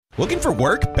Looking for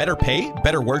work, better pay,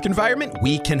 better work environment?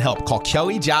 We can help. Call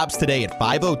Kelly Jobs today at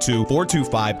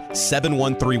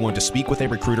 502-425-7131 to speak with a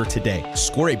recruiter today.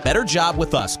 Score a better job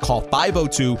with us. Call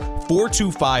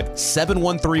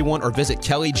 502-425-7131 or visit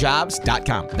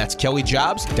kellyjobs.com. That's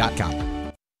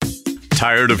kellyjobs.com.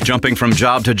 Tired of jumping from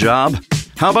job to job?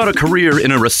 How about a career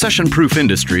in a recession-proof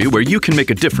industry where you can make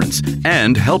a difference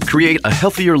and help create a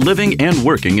healthier living and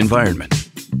working environment?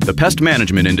 The pest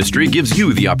management industry gives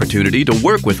you the opportunity to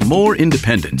work with more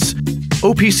independence.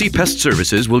 OPC Pest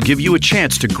Services will give you a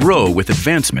chance to grow with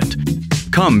advancement.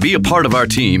 Come be a part of our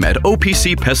team at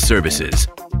OPC Pest Services.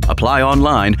 Apply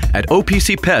online at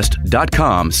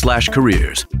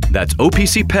opcpest.com/careers. That's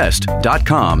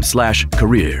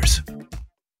opcpest.com/careers.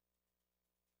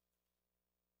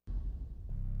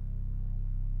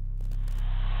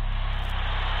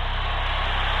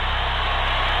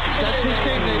 That's his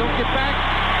game. They don't get back.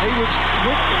 Hayward's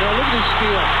look at his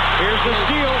steal. Here's the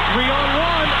steal.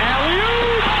 3-on-1.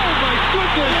 Alley-oop. Oh, my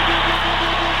goodness.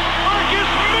 Marcus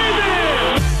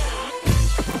Maven.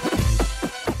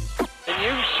 And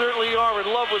you certainly are in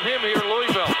love with him here in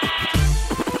Louisville.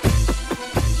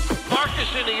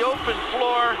 Marcus in the open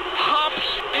floor. Hops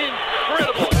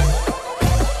incredible.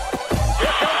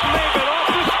 Here comes Maven off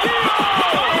the steal.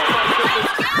 Oh, my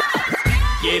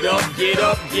goodness. Get up, get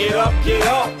up, get up, get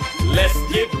up. Let's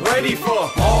get ready for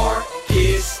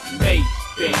Marcus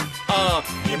Maven.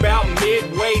 You about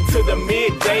midway to the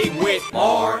midday with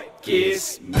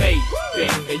Marcus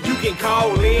Maven. And you can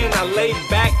call in, I lay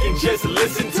back and just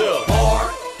listen to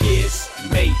Marcus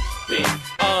Maven.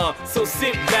 So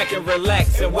sit back and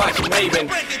relax and watch Maven.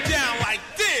 Break it down like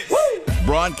this. Woo!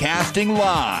 Broadcasting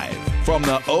live from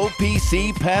the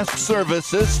OPC Pest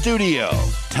Services studio.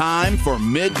 Time for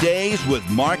Middays with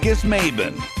Marcus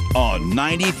Maven on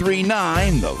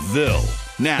 93.9 The Ville.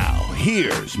 Now,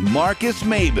 here's Marcus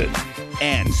Maven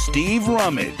and Steve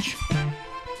Rummage.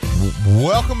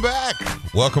 Welcome back.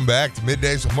 Welcome back to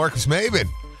Middays with Marcus Maven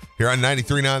here on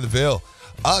 93.9 The Ville.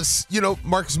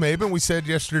 Marcus Maven, we said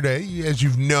yesterday, as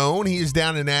you've known, he is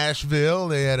down in Asheville.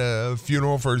 They had a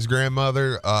funeral for his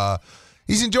grandmother.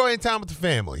 He's enjoying time with the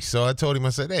family. So I told him, I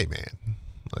said, hey, man,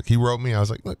 look, he wrote me. I was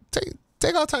like, look, take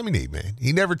all the time you need, man.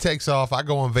 He never takes off. I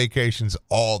go on vacations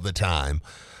all the time.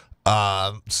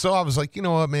 So I was like, you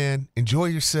know what, man, enjoy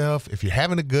yourself. If you're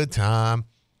having a good time,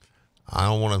 I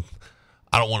don't want to,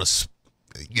 I don't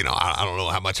know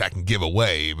how much I can give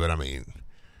away, but I mean,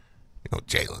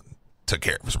 Jalen took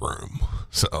care of his room.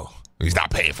 So he's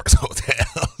not paying for his hotel.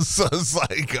 So it's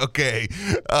like, okay.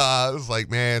 It's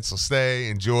like, man, so stay,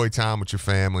 enjoy time with your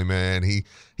family, man. He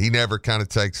never kind of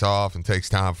takes off and takes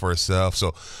time for himself.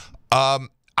 So I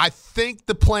think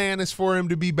the plan is for him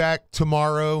to be back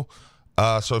tomorrow.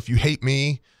 So if you hate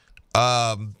me,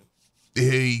 I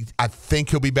think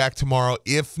he'll be back tomorrow.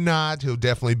 If not, he'll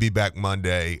definitely be back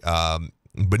Monday.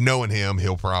 But knowing him,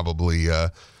 he'll probably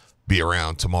be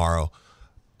around tomorrow.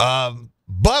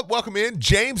 But welcome in.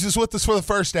 James is with us for the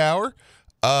first hour.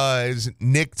 As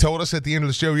Nick told us at the end of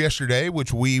the show yesterday,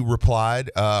 which we replied,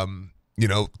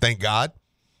 thank God.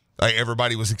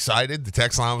 Everybody was excited. The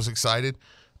text line was excited.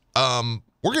 We're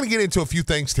going to get into a few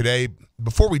things today.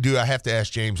 Before we do, I have to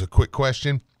ask James a quick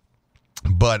question.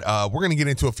 But we're going to get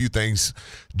into a few things.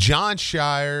 John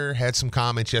Shire had some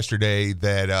comments yesterday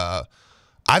that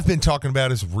I've been talking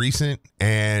about as recent,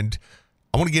 and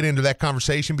I want to get into that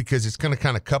conversation because it's going to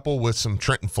kind of couple with some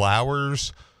Trenton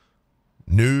Flowers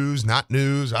news, not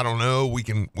news. I don't know. We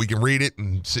can read it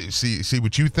and see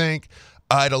what you think.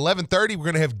 At 11:30, we're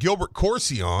going to have Gilbert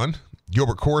Coursey on.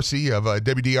 Gilbert Coursey of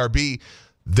WDRB.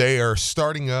 They are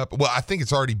starting up. Well, I think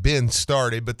it's already been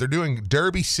started, but they're doing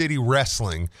Derby City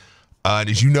Wrestling. And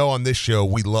as you know, on this show,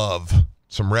 we love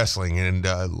some wrestling, and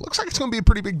looks like it's going to be a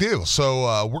pretty big deal.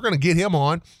 So we're going to get him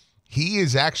on. He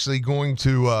is actually going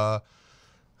to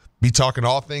be talking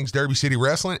all things Derby City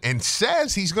Wrestling, and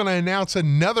says he's going to announce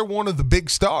another one of the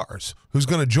big stars who's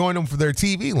going to join them for their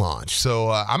TV launch. So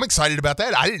I'm excited about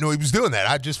that. I didn't know he was doing that.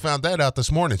 I just found that out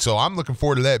this morning. So I'm looking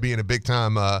forward to that, being a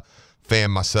big-time fan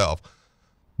myself.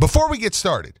 Before we get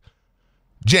started,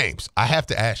 James, I have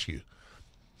to ask you,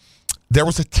 there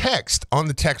was a text on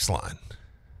the text line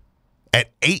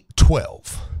at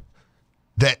 8:12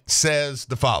 that says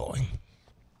the following.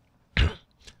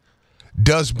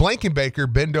 Does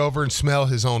Blankenbaker bend over and smell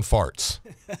his own farts?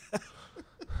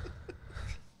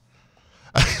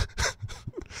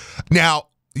 Now,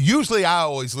 usually I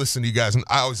always listen to you guys, and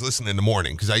I always listen in the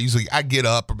morning because I get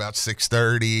up about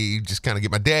 6:30, just kind of get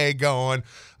my day going.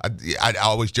 I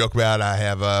always joke about I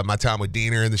have my time with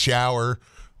Diener in the shower,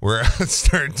 where I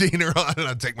start Diener on and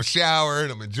I take my shower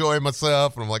and I'm enjoying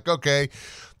myself and I'm like, okay.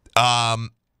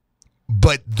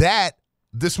 But that,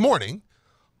 this morning,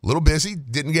 a little busy,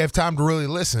 didn't have time to really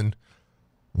listen.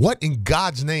 What in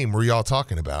God's name were y'all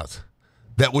talking about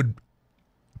that would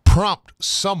prompt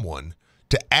someone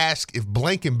to ask if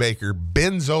Blankenbaker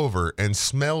bends over and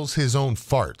smells his own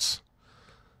farts?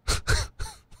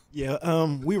 Yeah,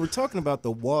 we were talking about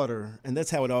the water, and that's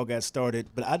how it all got started.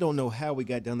 But I don't know how we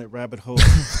got down that rabbit hole.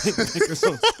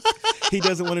 So he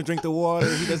doesn't want to drink the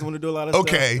water. He doesn't want to do a lot of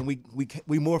stuff. And we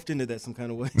morphed into that some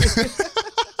kind of way.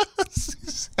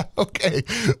 Okay.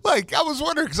 Like, I was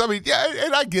wondering, because, I mean, yeah,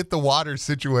 and I get the water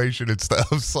situation and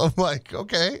stuff. So I'm like,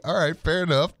 okay, all right, fair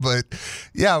enough. But,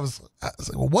 yeah, I was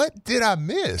like, well, what did I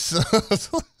miss? It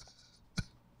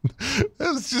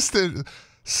was just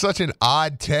such an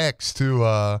odd text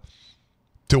to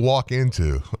walk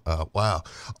into. Wow.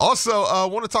 Also, I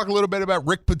want to talk a little bit about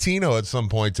Rick Pitino at some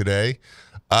point today.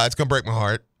 It's going to break my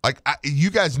heart. Like, you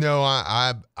guys know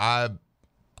I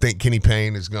think Kenny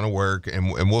Payne is going to work,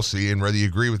 and we'll see, and whether you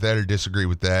agree with that or disagree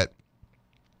with that.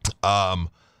 But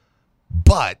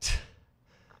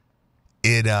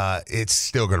it's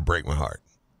still going to break my heart.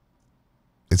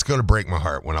 It's going to break my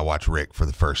heart when I watch Rick for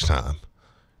the first time.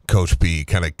 Coach B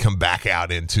kind of come back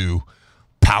out into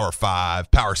Power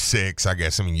 5, Power 6, I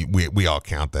guess. I mean, we all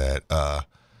count that.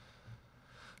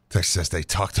 Text says they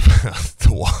talked about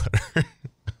the water.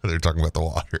 They're talking about the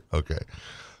water. Okay.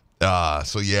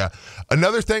 So, yeah.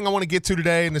 Another thing I want to get to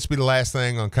today, and this will be the last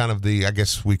thing on kind of the, I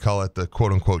guess we call it the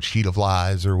quote-unquote sheet of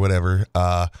lies or whatever,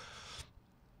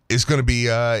 is going to be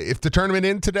if the tournament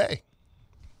ended today,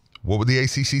 what would the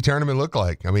ACC tournament look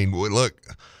like? I mean, look,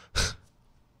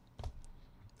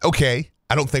 okay,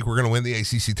 I don't think we're going to win the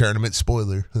ACC tournament.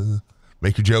 Spoiler.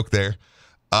 Make your joke there.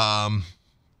 But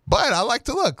I like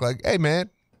to look like, hey, man.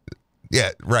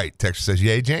 Yeah, right. Texas says,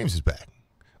 yay, James is back.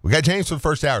 We got James for the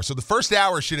first hour. So the first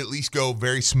hour should at least go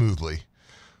very smoothly.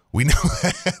 We know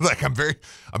like I'm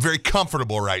very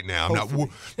comfortable right now.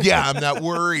 I'm not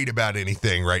worried about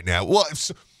anything right now. Well,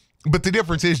 but the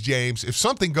difference is, James, if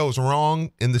something goes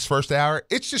wrong in this first hour,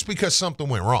 it's just because something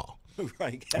went wrong.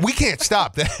 Right. We can't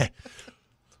stop that.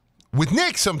 With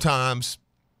Nick, sometimes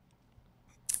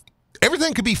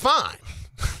everything could be fine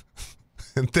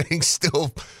and things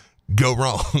still go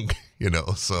wrong.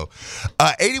 So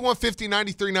 8150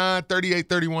 939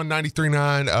 3831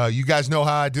 939. You guys know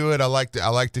how I do it. I like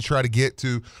to try to get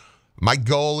to, my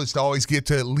goal is to always get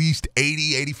to at least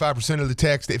 85% of the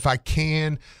text if I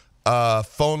can.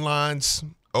 Phone lines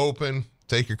open.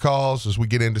 Take your calls as we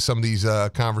get into some of these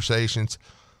conversations.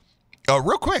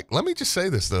 Real quick, let me just say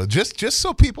this though, just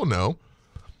so people know.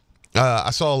 I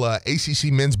saw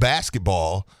ACC men's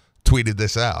basketball tweeted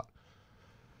this out.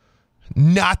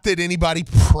 Not that anybody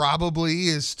probably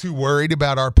is too worried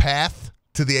about our path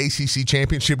to the ACC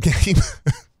championship game,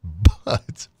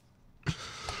 but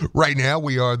right now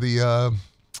we are the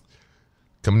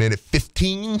coming in at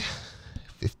 15.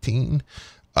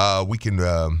 We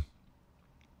can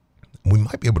we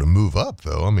might be able to move up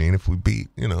though. I mean, if we beat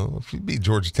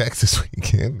Georgia Tech this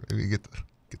weekend, maybe get to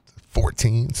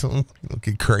 14, something,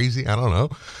 get crazy. I don't know.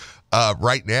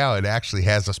 Right now, it actually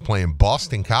has us playing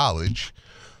Boston College,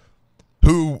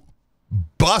 who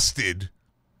busted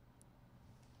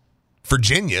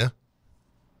Virginia.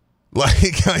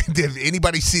 Like, did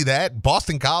anybody see that?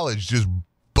 Boston College just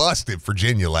busted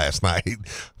Virginia last night.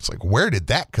 It's like, where did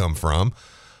that come from?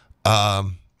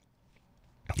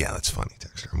 Yeah, that's funny,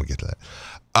 Texter. I'm going to get to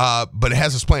that. But it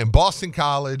has us playing Boston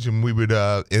College, and we would,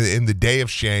 in the day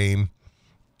of shame,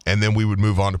 and then we would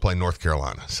move on to play North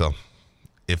Carolina. So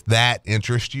if that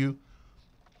interests you,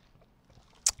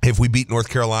 if we beat North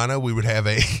Carolina, we would have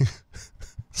a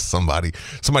somebody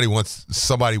wants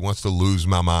to lose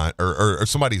my mind, or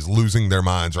somebody's losing their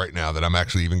minds right now that I'm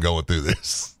actually even going through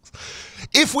this.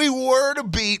 If we were to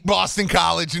beat Boston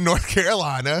College in North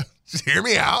Carolina, just hear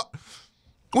me out,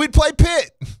 we'd play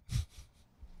Pitt.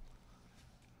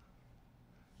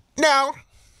 Now,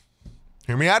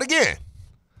 hear me out again.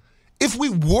 If we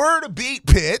were to beat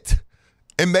Pitt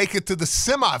and make it to the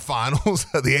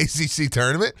semifinals of the ACC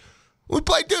tournament, we'd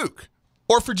play Duke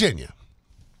or Virginia.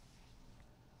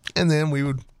 And then we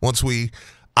would, once we,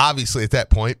 obviously at that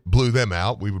point, blew them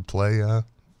out, we would play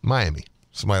Miami.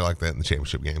 Somebody like that in the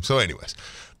championship game. So anyways,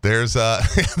 there's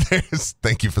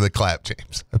thank you for the clap,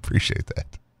 James. I appreciate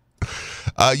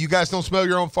that. You guys don't smell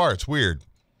your own farts. Weird.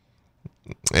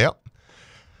 Yep.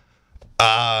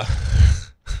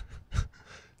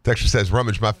 Texture says,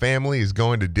 Rummage, my family is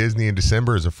going to Disney in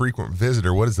December as a frequent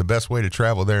visitor. What is the best way to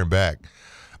travel there and back?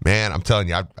 Man, I'm telling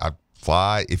you, I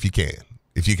fly if you can.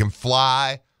 If you can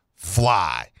fly.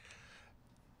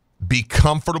 Be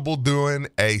comfortable doing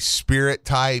a Spirit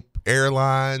type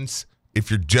airlines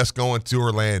if you're just going to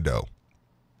Orlando.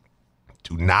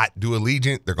 Do not do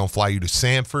Allegiant. They're going to fly you to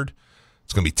Sanford.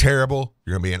 It's going to be terrible.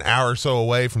 You're going to be an hour or so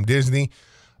away from Disney.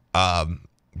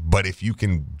 But if you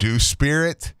can do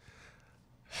Spirit,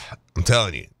 I'm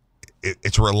telling you,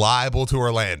 it's reliable to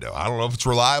Orlando. I don't know if it's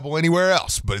reliable anywhere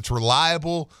else, but it's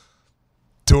reliable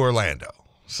to Orlando.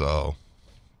 So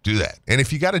do that. And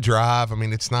if you got to drive, I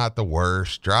mean, it's not the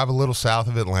worst. Drive a little south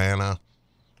of Atlanta.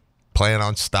 Plan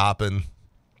on stopping.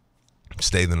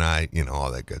 Stay the night.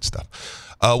 All that good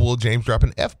stuff. Will James drop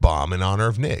an F-bomb in honor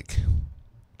of Nick?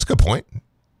 It's a good point.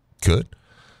 Could.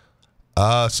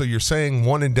 So you're saying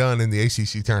one and done in the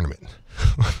ACC tournament.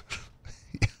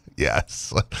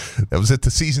 Yes. That was it.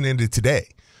 The season ended today.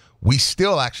 We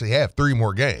still actually have 3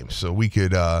 more games, so we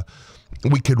could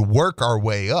work our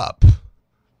way up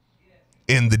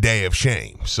in the day of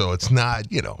shame. So it's not,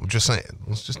 I'm just saying,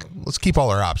 let's keep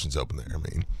all our options open there. I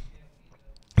mean,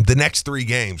 the next 3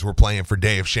 games we're playing for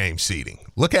day of shame seeding.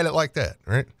 Look at it like that,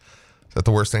 right? Is that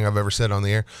the worst thing I've ever said on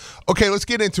the air? Okay, let's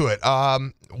get into it.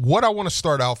 What I want to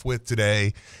start off with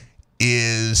today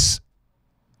is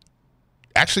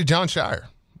actually Jon Scheyer,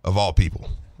 of all people.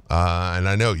 And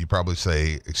I know you probably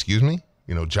say, excuse me?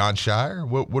 Jon Scheyer?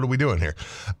 What are we doing here?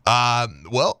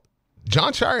 Well,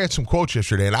 Jon Scheyer had some quotes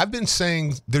yesterday, and I've been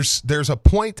saying there's a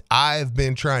point I've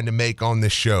been trying to make on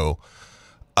this show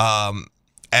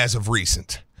as of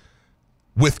recent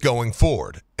with going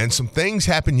forward. And some things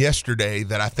happened yesterday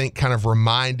that I think kind of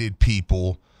reminded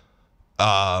people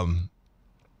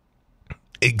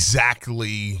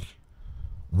exactly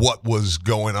what was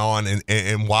going on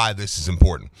and why this is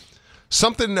important.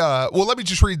 Something, let me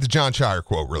just read the Jon Scheyer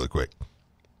quote really quick.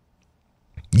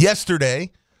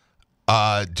 Yesterday,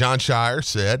 Jon Scheyer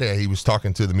said, he was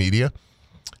talking to the media,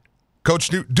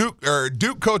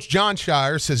 Duke coach Jon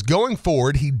Scheyer says going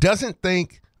forward, he doesn't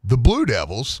think the Blue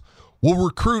Devils will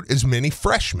recruit as many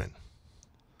freshmen.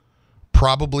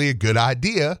 Probably a good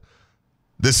idea.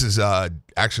 This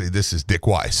is Dick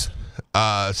Weiss.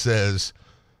 Says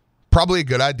probably a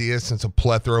good idea since a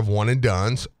plethora of one and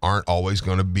dones aren't always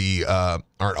the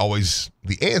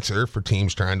answer for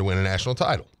teams trying to win a national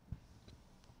title.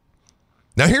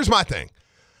 Now here's my thing.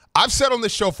 I've said on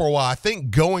this show for a while, I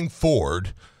think going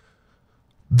forward,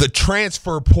 the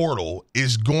transfer portal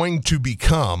is going to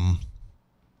become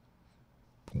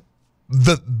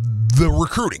the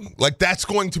recruiting. Like, that's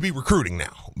going to be recruiting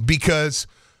now, because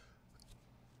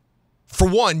for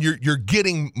one, you're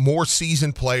getting more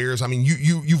seasoned players. I mean,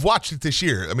 you've watched it this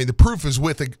year. I mean, the proof is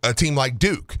with a team like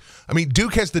Duke. I mean,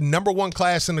 Duke has the number 1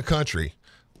 class in the country.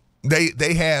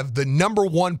 They have the number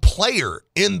 1 player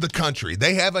in the country.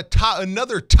 They have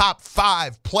another top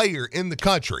 5 player in the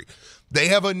country. They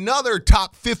have another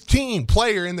top 15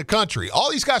 player in the country. All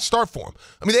these guys start for them.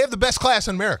 I mean, they have the best class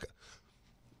in America.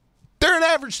 They're an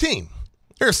average team.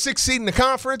 They're a 6th seed in the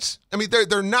conference. I mean,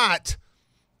 they're not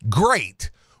great.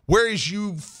 Whereas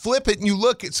you flip it and you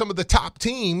look at some of the top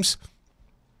teams,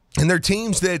 and they're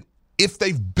teams that if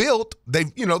they've built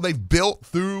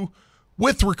through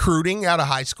with recruiting out of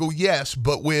high school, yes,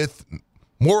 but with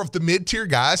more of the mid-tier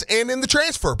guys and in the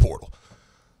transfer portal.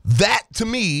 That, to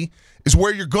me, is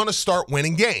where you're going to start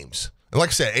winning games. And like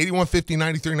I said, 81-50,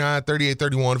 93-9,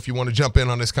 38-31 if you want to jump in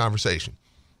on this conversation.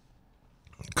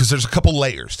 Because there's a couple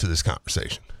layers to this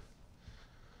conversation.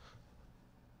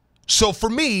 So for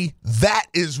me, that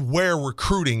is where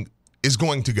recruiting is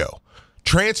going to go.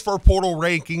 Transfer portal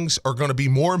rankings are going to be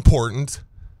more important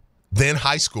than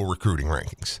high school recruiting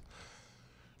rankings.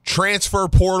 Transfer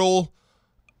portal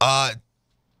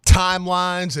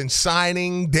timelines and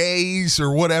signing days,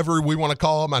 or whatever we want to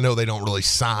call them, I know they don't really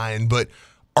sign, but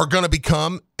are going to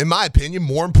become, in my opinion,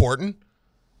 more important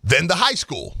than the high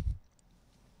school.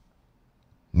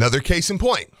 Another case in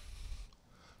point.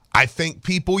 I think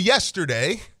people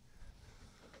yesterday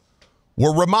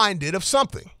were reminded of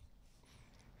something.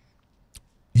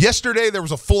 Yesterday, there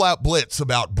was a full-out blitz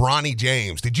about Bronny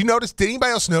James. Did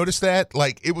anybody else notice that?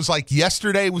 Like, it was like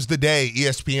yesterday was the day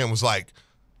ESPN was like,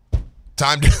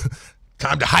 time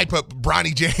to hype up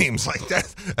Bronny James. Like,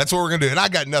 that's what we're going to do. And I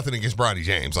got nothing against Bronny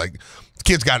James. Like, the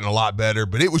kid's gotten a lot better,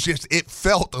 but it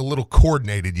felt a little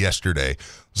coordinated yesterday. It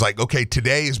was like, okay,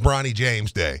 today is Bronny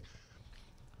James Day.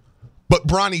 But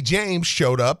Bronny James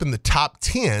showed up in the top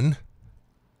 10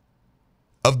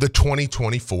 of the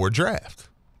 2024 draft.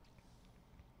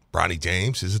 Bronny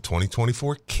James is a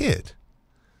 2024 kid.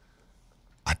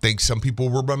 I think some people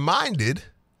were reminded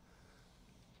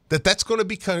that that's going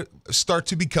to start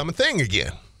to become a thing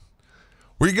again.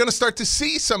 Where you're going to start to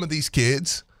see some of these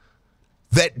kids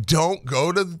that don't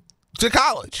go to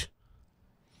college.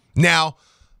 Now,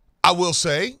 I will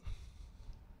say,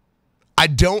 I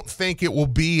don't think it will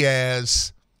be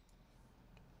as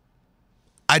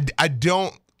I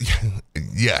don't.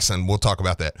 Yes, and we'll talk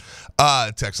about that.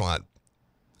 Text line.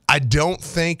 I don't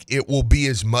think it will be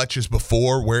as much as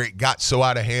before, where it got so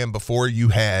out of hand. Before you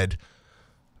had,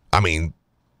 10,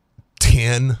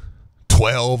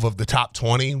 12 of the top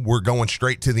 20 were going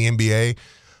straight to the NBA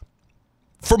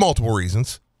for multiple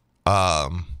reasons. You're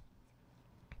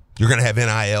going to have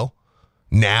NIL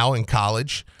now in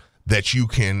college that you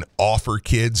can offer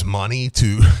kids money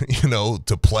to,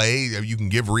 to play. You can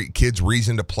give kids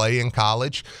reason to play in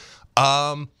college.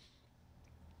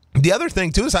 The other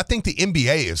thing, too, is I think the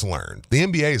NBA has learned. The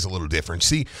NBA is a little different.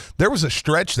 See, there was a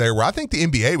stretch there where I think the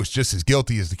NBA was just as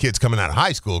guilty as the kids coming out of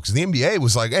high school, because the NBA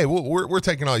was like, hey, we're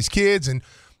taking all these kids. And,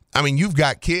 you've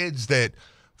got kids that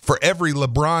for every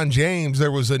LeBron James,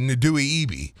 there was a Ndudi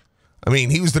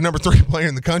Ibe. He was the number 3 player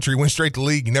in the country, went straight to the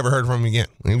league. You never heard from him again.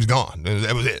 He was gone.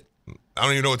 That was it. I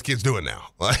don't even know what the kid's doing now.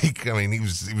 He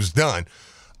was done.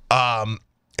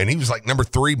 And he was like number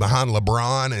 3 behind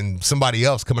LeBron and somebody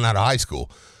else coming out of high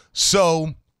school.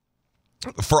 So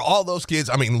for all those kids,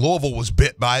 Louisville was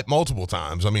bit by it multiple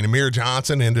times. Amir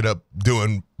Johnson ended up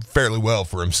doing fairly well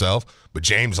for himself, but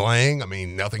James Lang,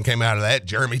 nothing came out of that.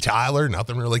 Jeremy Tyler,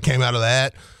 nothing really came out of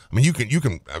that. You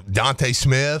can Dante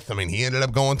Smith, he ended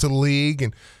up going to the league,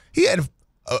 and he had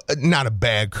not a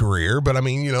bad career, but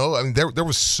there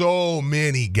was so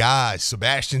many guys,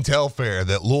 Sebastian Telfair,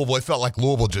 that Louisville, it felt like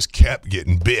Louisville just kept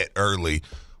getting bit early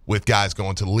with guys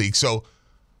going to the league. So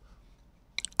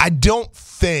I don't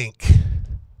think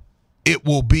it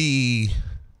will be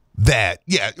that.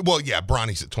 Yeah,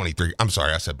 Bronny's at 23. I'm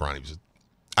sorry, I said Bronny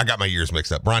I got my years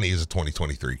mixed up. Bronny is a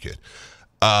 2023 kid.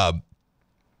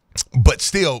 But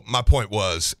still, my point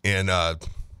was in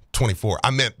 24. I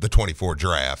meant the 24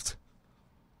 draft.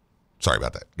 Sorry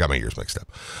about that. Got my years mixed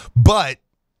up. But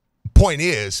point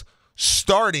is,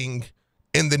 starting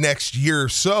in the next year or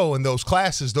so in those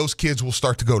classes, those kids will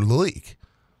start to go to the league.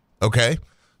 Okay?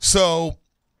 So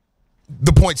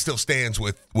the point still stands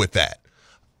with that.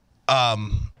 Now,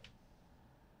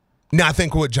 I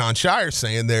think what John Shire's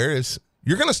saying there is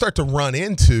you're going to start to run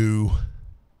into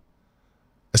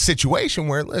a situation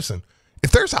where, listen,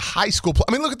 if there's a high school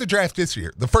look at the draft this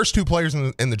year. The first 2 players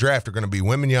in the draft are going to be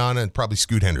Wembanyama and probably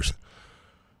Scoot Henderson.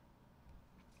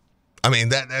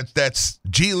 That's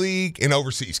G League and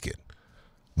overseas kid.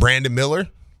 Brandon Miller,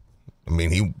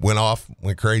 he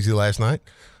went crazy last night.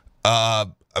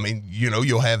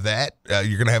 You'll have that.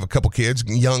 You're going to have a couple kids,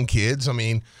 young kids.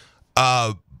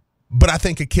 But I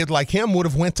think a kid like him would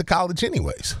have went to college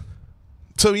anyways.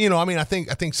 So, I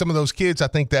think some of those kids, I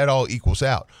think that all equals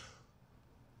out.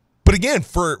 But again,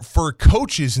 for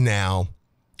coaches now,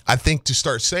 I think to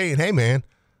start saying, hey, man,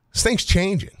 this thing's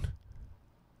changing.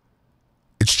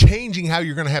 It's changing how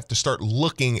you're going to have to start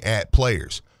looking at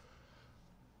players.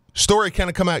 Story kind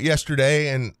of come out yesterday,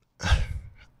 and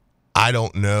I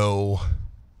don't know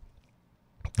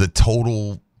the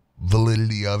total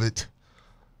validity of it.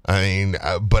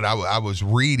 But I was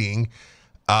reading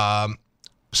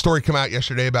story come out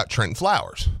yesterday about Trenton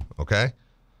Flowers, okay?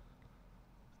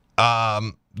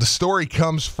 The story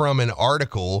comes from an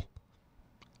article,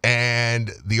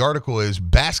 and the article is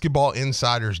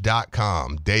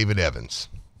basketballinsiders.com, David Evans.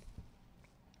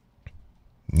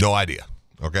 No idea,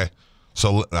 okay?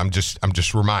 So I'm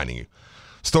just reminding you.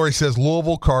 Story says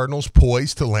Louisville Cardinals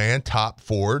poised to land top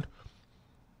forward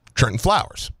Trenton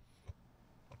Flowers.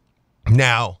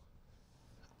 Now,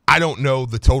 I don't know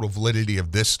the total validity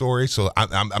of this story, so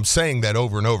I'm saying that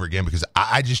over and over again because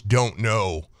I just don't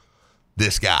know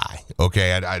this guy,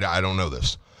 okay? I don't know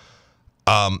this.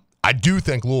 I do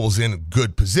think Louisville's in a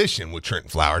good position with Trenton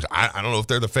Flowers. I don't know if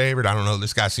they're the favorite. I don't know.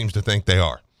 This guy seems to think they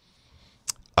are.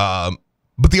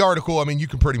 But the article, you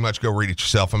can pretty much go read it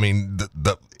yourself.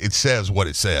 It says what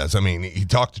it says. He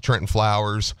talked to Trenton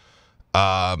Flowers.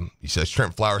 He says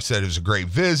Trenton Flowers said it was a great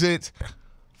visit.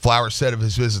 Flowers said of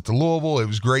his visit to Louisville, it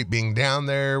was great being down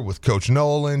there with Coach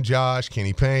Nolan, Josh,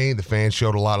 Kenny Payne. The fans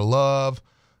showed a lot of love.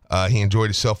 He enjoyed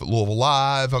himself at Louisville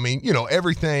Live.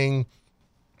 Everything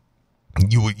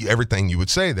you would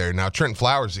say there. Now, Trenton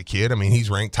Flowers is a kid.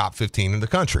 He's ranked top 15 in the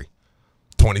country.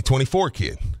 2024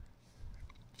 kid.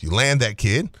 If you land that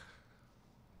kid,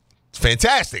 it's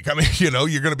fantastic. You're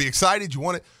going to be excited. You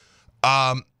want it.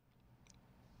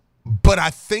 But I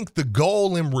think the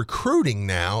goal in recruiting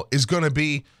now is going to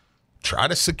be try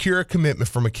to secure a commitment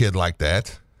from a kid like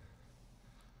that.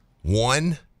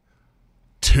 1,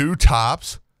 2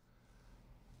 tops,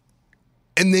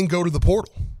 and then go to the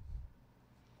portal.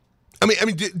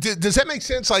 Does that make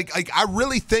sense? Like I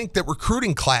really think that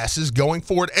recruiting classes going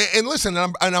forward, and listen,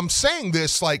 I'm saying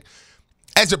this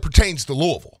as it pertains to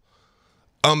Louisville,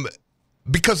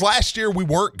 because last year we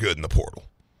weren't good in the portal.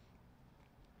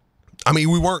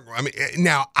 I mean,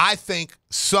 now I think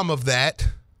some of that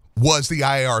was the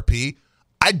IRP.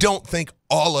 I don't think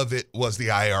all of it was the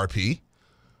IRP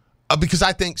because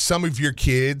I think some of your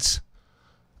kids,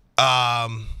 that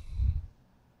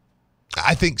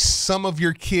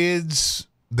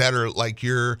are like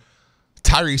your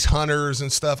Tyrese Hunters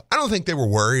and stuff, I don't think they were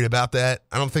worried about that.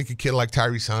 I don't think a kid like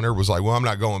Tyrese Hunter was like, well, I'm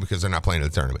not going because they're not playing in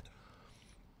the tournament.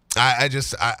 I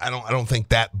don't think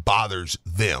that bothers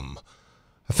them.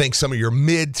 I think some of your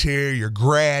mid-tier, your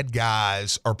grad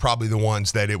guys are probably the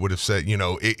ones that it would have said,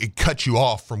 it cut you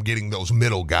off from getting those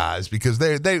middle guys because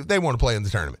they want to play in the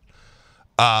tournament.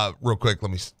 Real quick,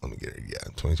 let me get it. Yeah,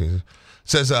 22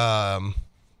 says that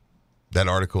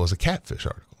article is a catfish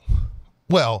article.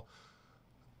 Well,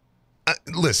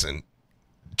 listen,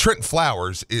 Trenton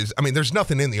Flowers is. I mean, there's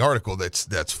nothing in the article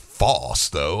that's false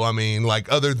though. I mean,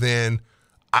 like other than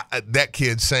that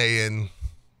kid saying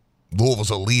Louisville's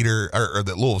a leader, or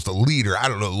that Louisville's the leader. I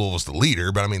don't know that Louisville's the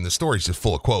leader, but I mean, the story's just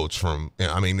full of quotes from,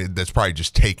 that's probably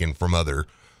just taken from other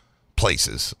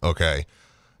places, okay?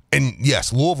 And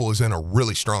yes, Louisville is in a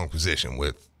really strong position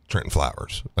with Trenton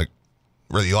Flowers. Like,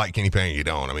 whether you like Kenny Payne or you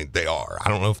don't, I mean, they are. I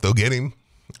don't know if they'll get him,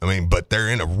 but they're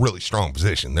in a really strong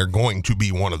position. They're going to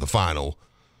be one of the final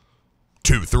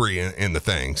 2-3 in the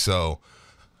thing, so,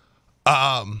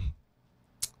 but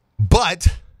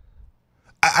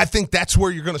I think that's where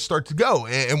you're going to start to go.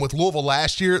 And with Louisville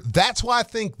last year, that's why I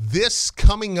think this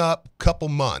coming up couple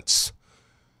months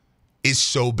is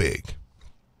so big.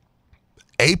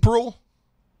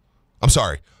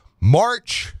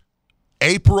 March,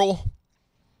 April,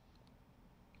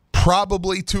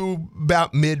 probably to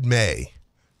about mid-May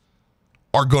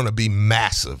are going to be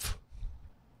massive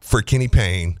for Kenny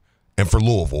Payne and for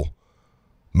Louisville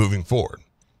moving forward,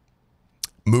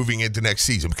 moving into next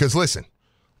season. Because listen,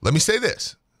 let me say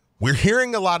this. We're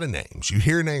hearing a lot of names. You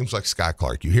hear names like Scott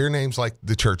Clark. You hear names like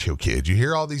the Churchill kid. You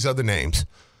hear all these other names.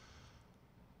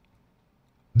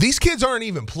 These kids aren't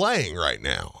even playing right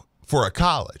now for a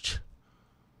college.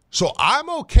 So I'm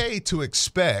okay to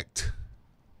expect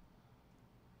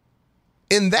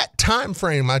in that time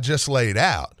frame I just laid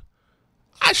out,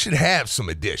 I should have some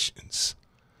additions,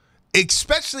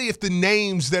 especially if the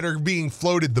names that are being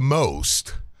floated the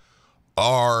most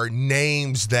are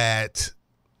names that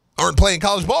aren't playing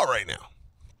college ball right now.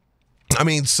 I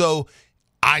mean, so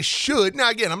I should. Now,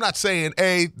 again, I'm not saying,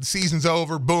 hey, the season's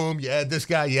over, boom, you had this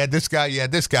guy, you had this guy, you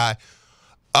had this guy.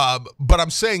 But I'm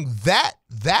saying that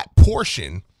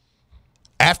portion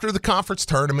after the conference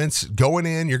tournaments going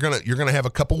in, you're gonna have a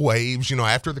couple waves.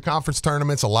 After the conference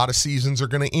tournaments, a lot of seasons are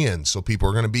going to end, so people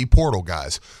are going to be portal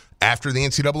guys. After the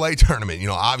NCAA tournament,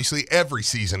 obviously every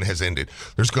season has ended.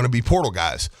 There's going to be portal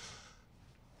guys.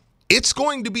 It's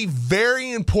going to be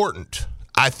very important,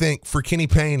 I think, for Kenny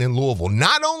Payne in Louisville,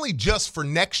 not only just for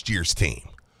next year's team,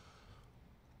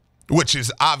 which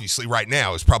is obviously right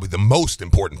now is probably the most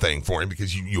important thing for him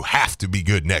because you have to be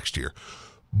good next year,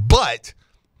 but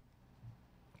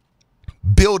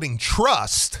building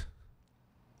trust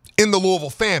in the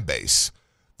Louisville fan base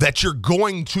that you're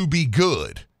going to be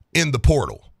good in the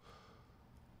portal.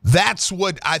 That's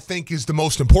what I think is the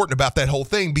most important about that whole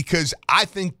thing because I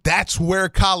think that's where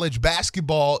college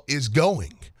basketball is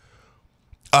going.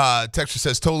 Texture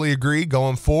says, totally agree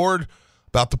going forward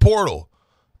about the portal.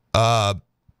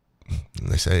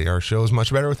 They say our show is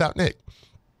much better without Nick.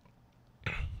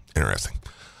 Interesting.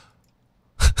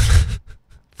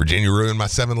 Virginia ruined my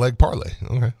 7-leg parlay.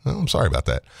 Okay, well, I'm sorry about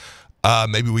that.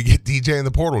 Maybe we get DJ in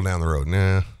the portal down the road.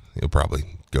 Nah, he'll probably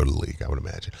go to the league, I would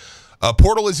imagine.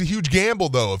 Portal is a huge gamble,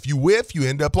 though. If you whiff, you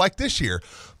end up like this year.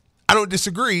 I don't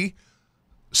disagree.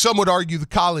 Some would argue the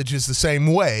college is the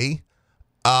same way.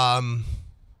 I'm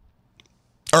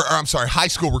sorry, high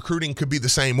school recruiting could be the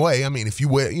same way. I mean, if you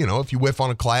whiff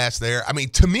on a class there. I mean,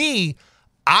 to me,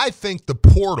 I think the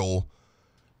portal,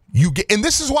 you get, and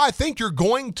this is why I think you're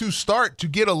going to start to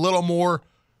get a little more.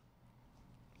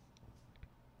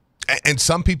 And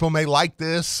some people may like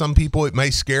this. Some people, it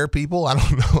may scare people. I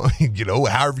don't know,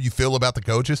 however you feel about the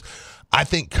coaches. I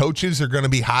think coaches are going to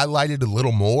be highlighted a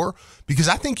little more because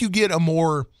I think you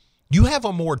have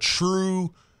a more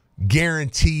true,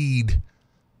 guaranteed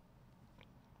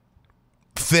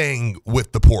thing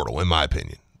with the portal, in my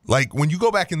opinion. Like when you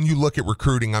go back and you look at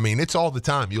recruiting, I mean, it's all the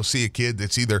time. You'll see a kid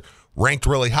that's either ranked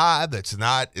really high, that's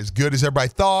not as good as everybody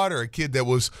thought, or a kid that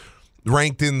was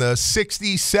ranked in the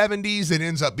 60s, 70s, that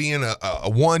ends up being a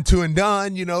 1, 2 and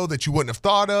done, that you wouldn't have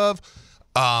thought of.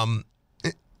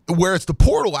 Whereas the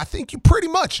portal, I think you pretty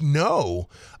much know.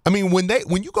 I mean,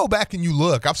 when you go back and you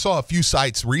look, I've saw a few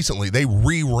sites recently, they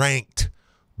re-ranked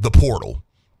the portal.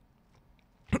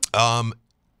 And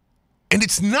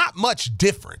it's not much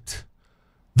different.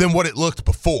 than what it looked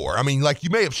before. I mean, like, you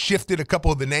may have shifted a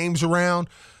couple of the names around,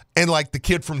 and like the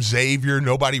kid from Xavier,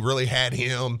 nobody really had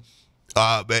him.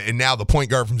 And now the point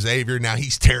guard from Xavier, now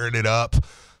he's tearing it up.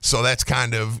 So that's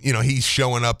kind of, he's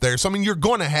showing up there. So, I mean, you're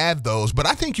going to have those, but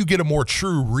I think you get a more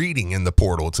true reading in the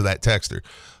portal to that texter.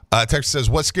 Texter says,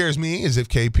 what scares me is if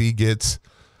KP gets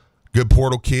good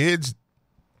portal kids,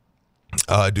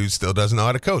 dude still doesn't know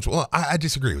how to coach. Well, I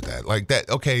disagree with that. Like that,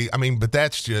 okay, I mean, but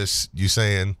that's just you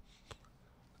saying,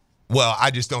 well,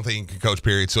 I just don't think he can coach,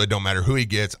 period, so it don't matter who he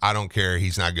gets. I don't care.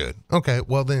 He's not good. Okay,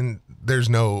 well, then there's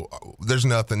no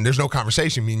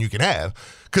conversation me and you can have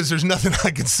because there's nothing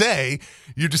I can say.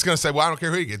 You're just going to say, well, I don't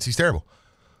care who he gets. He's terrible.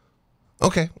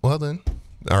 Okay, well, then,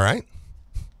 all right.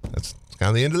 That's kind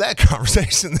of the end of that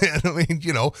conversation then. I mean,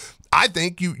 I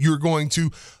think you're going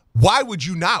to – why would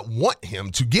you not want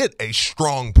him to get a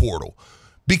strong portal?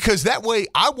 Because that way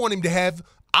I want him to have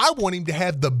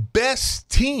the best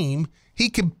team he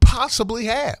could possibly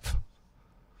have.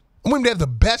 I want him to have the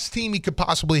best team he could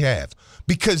possibly have.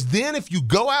 Because then if you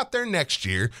go out there next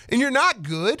year and you're not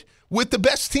good with the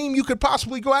best team you could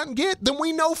possibly go out and get, then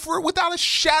we know without a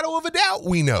shadow of a doubt,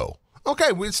 we know.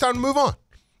 Okay, it's time to move on.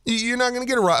 You're not going to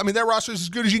get a roster. I mean, that roster is as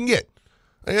good as you can get.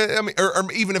 I mean,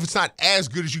 or even if it's not as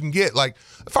good as you can get. Like,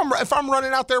 if I'm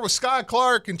running out there with Scott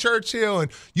Clark and Churchill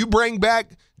and you bring back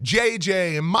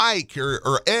JJ and Mike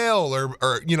or L or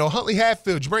Huntley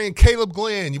Hatfield, you bring in Caleb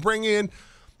Glenn, you bring in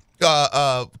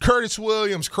Curtis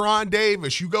Williams, Karan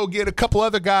Davis, you go get a couple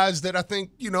other guys that I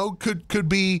think, could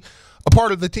be a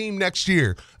part of the team next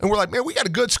year. And we're like, man, we got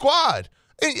a good squad.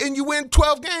 And you win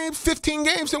 12 games, 15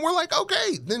 games, and we're like,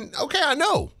 okay, I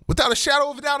know. Without a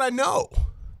shadow of a doubt, I know.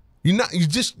 You're not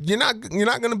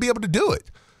going to be able to do it.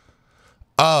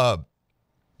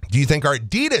 Do you think our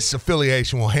Adidas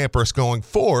affiliation will hamper us going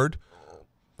forward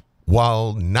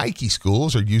while Nike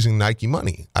schools are using Nike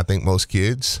money? I think most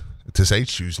kids to say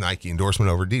choose Nike endorsement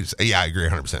over Adidas. Yeah, I agree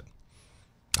 100%.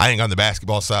 I think on the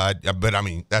basketball side, but I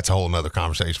mean, that's a whole nother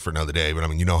conversation for another day. But I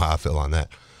mean, you know how I feel on that.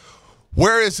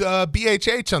 Where is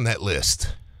BHH on that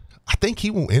list? I think he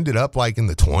ended up like in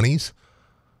the 20s.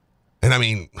 And I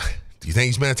mean, do you think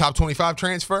he's been a top 25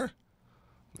 transfer?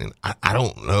 And I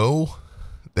don't know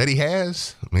that he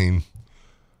has. I mean,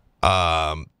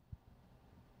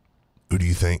 who do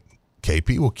you think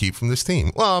KP will keep from this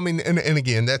team? Well, I mean, and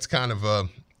again, that's kind of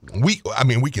we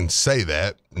can say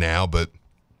that now, but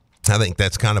I think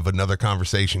that's kind of another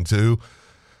conversation too.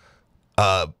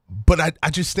 But I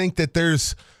just think that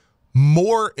there's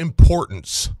more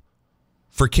importance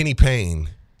for Kenny Payne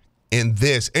in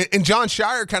this. And John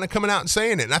Shire kind of coming out and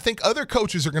saying it. And I think other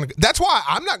coaches are going to – that's why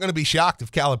I'm not going to be shocked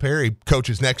if Calipari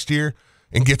coaches next year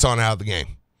and gets on out of the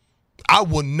game. I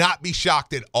will not be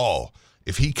shocked at all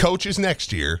if he coaches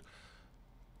next year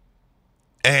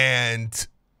and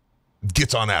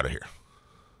gets on out of here.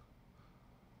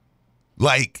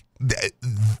 Like,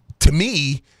 to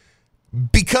me,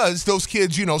 because those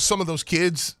kids, some of those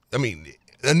kids, I mean,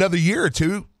 another year or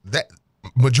two, that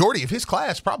majority of his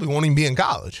class probably won't even be in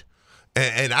college.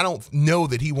 And I don't know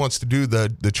that he wants to do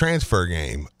the transfer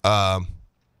game.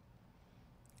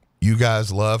 You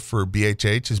guys' love for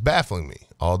BHH is baffling me.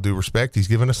 All due respect, he's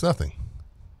given us nothing.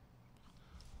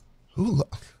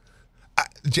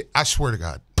 I swear to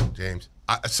God, James,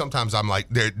 sometimes I'm like,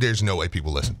 there's no way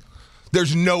people listen.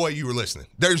 There's no way you were listening.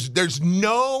 There's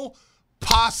no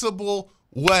possible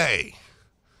way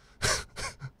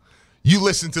you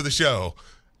listen to the show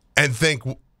and think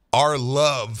our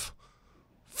love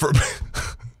for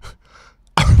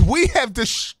we have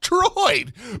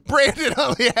destroyed Brandon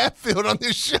Huntley Hatfield on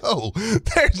this show.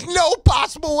 There's no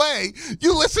possible way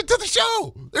you listen to the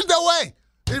show. There's no way.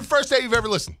 It's the first day you've ever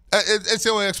listened. It's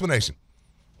the only explanation.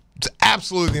 It's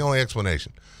absolutely the only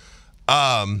explanation.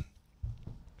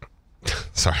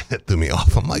 Sorry, that threw me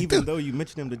off. I'm like, even though you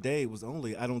mentioned him today, it was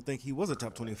only, I don't think he was a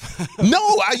top 25. No,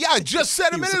 I just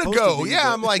said a minute ago.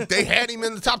 I'm like, they had him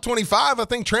in the top 25. I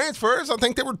think transfers. I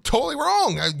think they were totally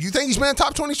wrong. You think he's been a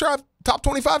top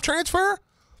 25 transfer?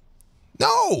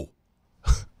 No.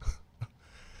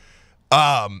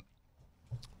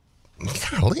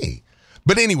 Golly.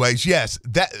 But anyways, yes,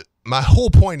 that my whole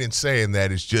point in saying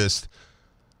that is just,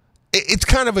 it's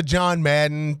kind of a John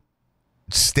Madden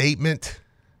statement.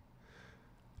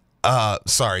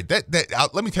 Sorry,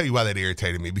 let me tell you why that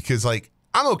irritated me, because like,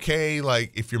 I'm okay,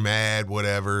 like, if you're mad,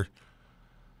 whatever.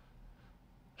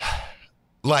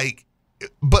 Like,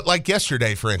 but like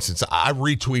yesterday, for instance, I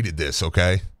retweeted this,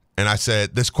 okay? And I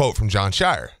said this quote from John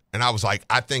Shire, and I was like,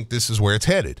 I think this is where it's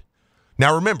headed.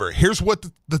 Now remember, here's what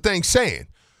the thing's saying.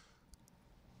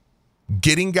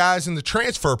 Getting guys in the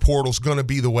transfer portal is going to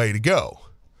be the way to go.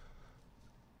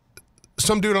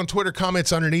 some dude on Twitter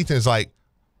comments underneath and is like,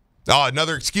 oh,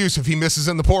 another excuse if he misses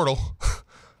in the portal.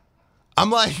 I'm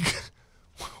like,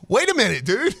 wait a minute,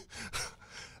 dude.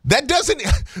 That doesn't,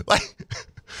 like,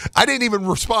 I didn't even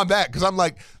respond back because I'm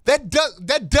like, that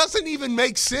doesn't even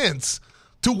make sense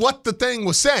to what the thing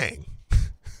was saying.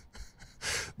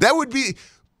 That would be,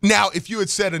 now, if you had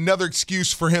said another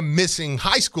excuse for him missing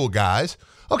high school guys,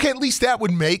 okay, at least that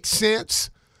would make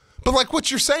sense. But like what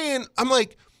you're saying, I'm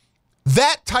like,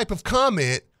 that type of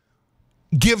comment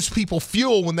gives people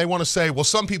fuel when they want to say, well,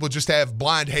 some people just have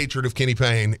blind hatred of Kenny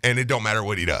Payne and it don't matter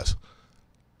what he does.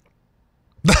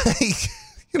 Like,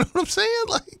 you know what I'm saying?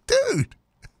 Like, dude.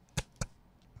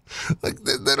 Like,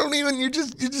 they don't even, you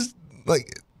just,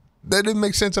 like, that didn't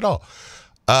make sense at all.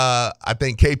 I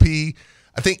think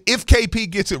if KP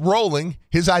gets it rolling,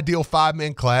 his ideal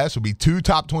 5-man class would be 2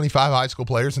 top 25 high school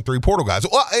players and 3 portal guys.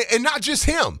 Well, and not just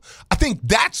him. I think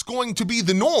that's going to be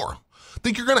the norm. I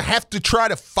think you're going to have to try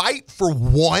to fight for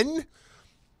one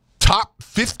top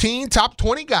 15, top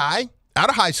 20 guy out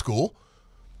of high school,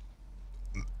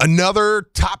 another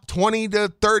top 20 to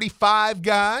 35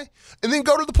 guy, and then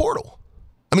go to the portal.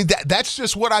 I mean, that's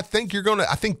just what I think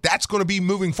I think that's going to be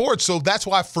moving forward. So that's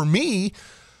why for me,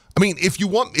 I mean,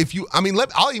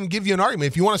 I'll even give you an argument.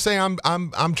 If you want to say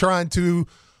I'm trying to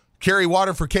carry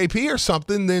water for KP or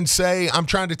something, then say I'm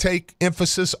trying to take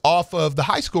emphasis off of the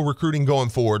high school recruiting going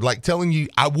forward, like telling you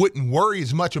I wouldn't worry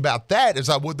as much about that as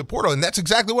I would the portal. And that's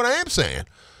exactly what I am saying.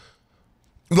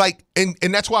 Like, and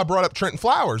that's why I brought up Trenton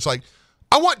Flowers. Like,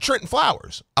 I want Trenton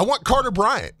Flowers. I want Carter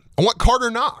Bryant. I want Carter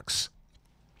Knox.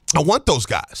 I want those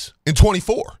guys in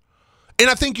 24. And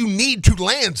I think you need to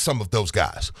land some of those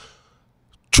guys.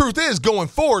 Truth is, going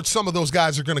forward, some of those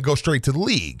guys are going to go straight to the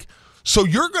league. So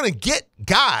you're going to get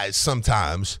guys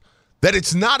sometimes that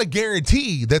it's not a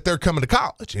guarantee that they're coming to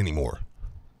college anymore.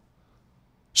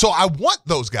 So I want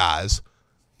those guys,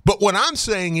 but what I'm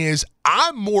saying is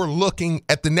I'm more looking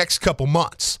at the next couple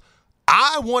months.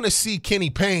 I want to see Kenny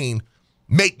Payne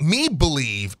make me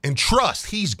believe and trust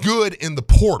he's good in the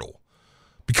portal.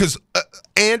 Because,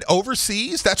 and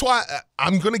overseas, that's why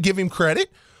I'm going to give him credit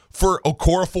for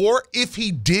Okorafor. If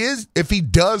he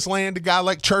does land a guy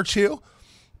like Churchill,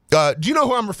 do you know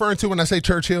who I'm referring to when I say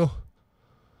Churchill?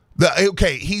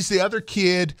 He's the other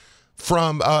kid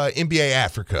from NBA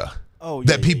Africa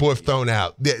that people have thrown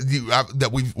out that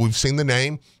we've seen the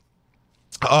name,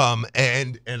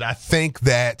 and I think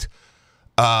that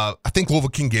Louisville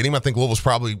can get him. I think Louisville's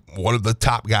probably one of the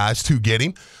top guys to get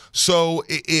him. So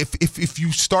if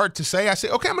you start to say, I say,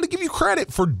 okay, I'm going to give you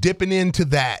credit for dipping into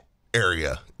that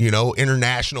area,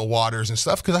 international waters and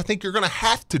stuff, because I think you're going to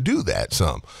have to do that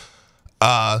some.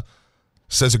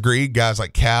 Says agreed. Guys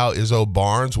like Cal, Izzo,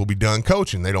 Barnes will be done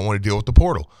coaching. They don't want to deal with the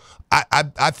portal.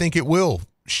 I think it will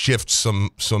shift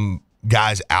some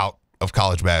guys out of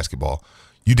college basketball.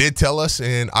 You did tell us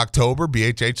in October,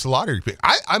 BHH's the lottery pick.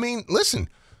 I mean, listen,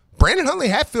 Brandon Huntley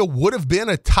Hatfield would have been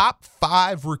a top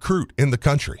 5 recruit in the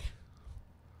country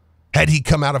had he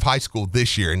come out of high school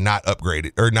this year and not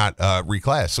upgraded or not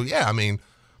reclassed. So, yeah, I mean,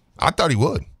 I thought he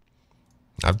would.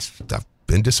 I've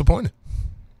been disappointed.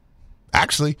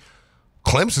 Actually,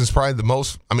 Clemson's probably the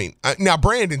most – I mean, now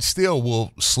Brandon still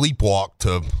will sleepwalk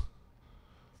to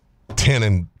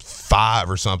 10-5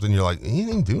 or something. You're like, he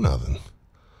didn't do nothing.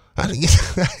 I didn't get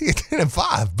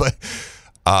 10-5. But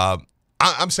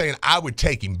I'm saying I would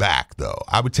take him back, though.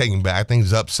 I would take him back. I think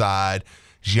he's upside.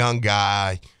 He's a young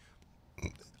guy.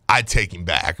 I'd take him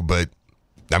back. But,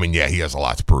 I mean, yeah, he has a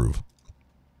lot to prove.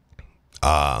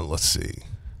 Let's see.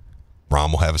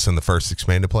 Ron will have us in the first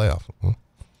expanded playoff. Well,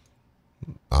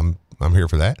 I'm here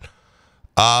for that.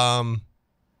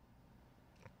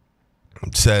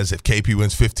 It says if KP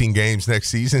wins 15 games next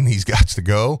season, he's got to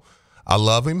go. I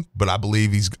love him, but I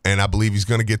believe he's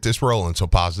going to get this rolling. So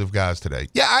positive guys today.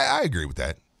 Yeah, I agree with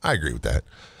that.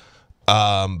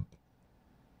 I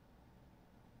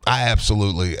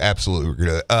absolutely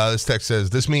agree with that. This text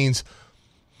says this means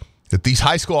that these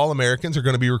high school All-Americans are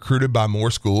going to be recruited by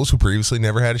more schools who previously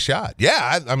never had a shot.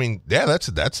 Yeah, I mean, yeah, that's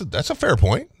a fair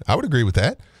point. I would agree with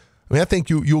that. I mean, I think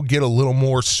you'll get a little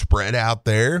more spread out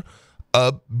there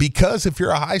because if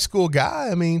you're a high school guy,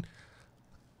 I mean,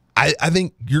 I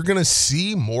think you're going to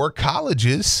see more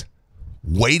colleges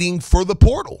waiting for the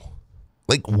portal,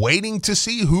 like waiting to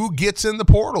see who gets in the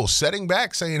portal, setting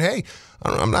back, saying, hey,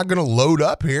 I'm not going to load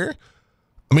up here.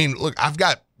 I mean, look, I've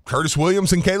got Curtis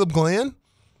Williams and Caleb Glenn.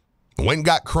 Went and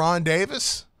got Cron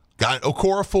Davis, got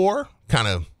Okorafor, kind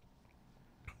of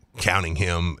counting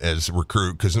him as a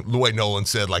recruit because the way Nolan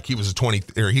said, like he was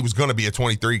he was going to be a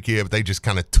 23 kid, but they just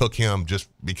kind of took him just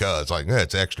because, like,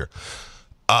 it's extra.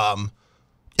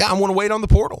 Yeah, I want to wait on the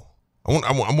portal.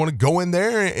 I want to go in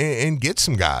there and get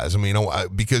some guys. I mean,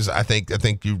 because I think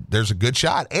there's a good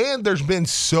shot, and there's been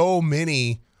so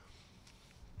many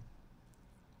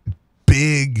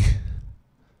big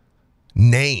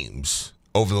names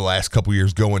over the last couple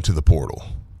years going to the portal.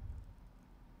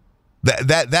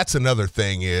 That's another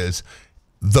thing is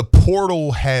the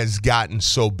portal has gotten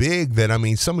so big that, I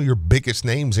mean, some of your biggest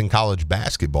names in college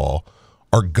basketball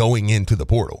are going into the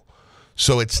portal.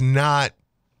 So it's not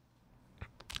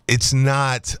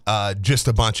just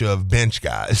a bunch of bench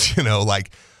guys,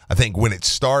 like I think when it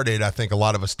started, I think a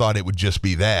lot of us thought it would just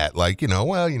be that, like, you're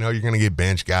going to get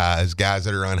bench guys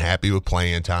that are unhappy with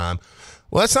playing time.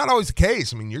 Well, that's not always the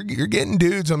case. I mean, you're getting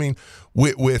dudes, I mean,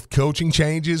 with coaching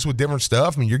changes, with different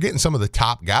stuff, I mean, you're getting some of the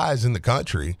top guys in the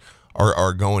country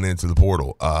are going into the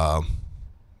portal.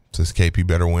 Says KP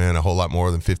better win a whole lot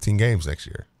more than 15 games next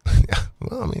year. Yeah.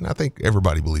 Well, I mean, I think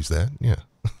everybody believes that. Yeah.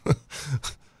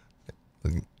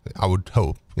 I would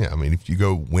hope. Yeah, I mean, if you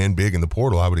go win big in the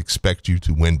portal, I would expect you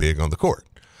to win big on the court.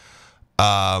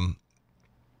 Last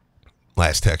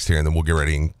text here, and then we'll get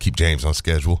ready and keep James on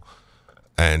schedule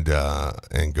and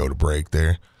go to break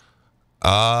there.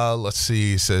 Let's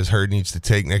see. It says Hurd needs to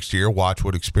take next year, watch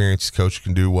what experienced coach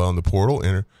can do well in the portal,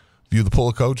 interview the pool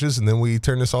of coaches, and then we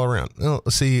turn this all around. Well,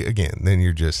 see, again, then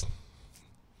you're just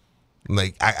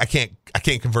like, I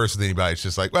can't converse with anybody. It's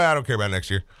just like, well, I don't care about next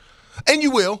year. And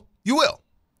you will. You will.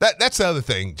 That's the other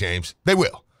thing, James. They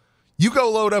will. You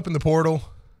go load up in the portal,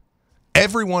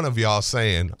 every one of y'all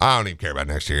saying, I don't even care about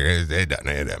next year. It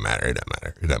doesn't matter.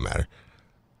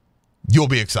 You'll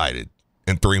be excited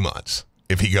in 3 months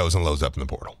if he goes and loads up in the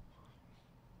portal.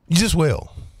 You just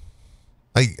will.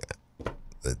 Like,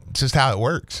 it's just how it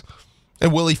works.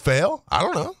 And will he fail? I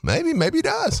don't know. Maybe he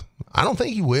does. I don't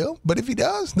think he will. But if he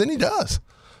does, then he does.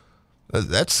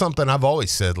 That's something I've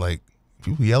always said, like,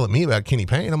 people yell at me about Kenny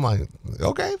Payne. I'm like,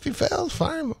 okay, if he fails,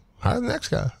 fire him. Hire the next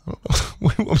guy.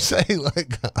 I'm saying,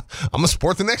 like, I'm going to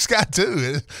support the next guy,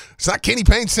 too. It's not Kenny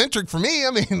Payne-centric for me. I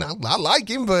mean, I like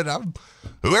him, but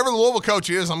whoever the Louisville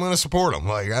coach is, I'm going to support him.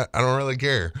 Like, I don't really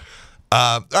care.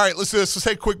 All right, let's do this. Let's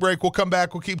take a quick break. We'll come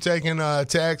back. We'll keep taking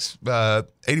texts.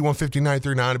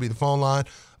 8150-939 to be the phone line.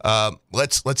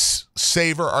 Let's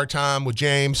savor our time with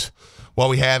James while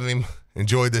we have him.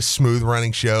 Enjoy this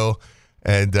smooth-running show.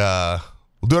 And we'll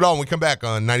do it all when we come back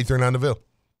on 93.9 The Ville.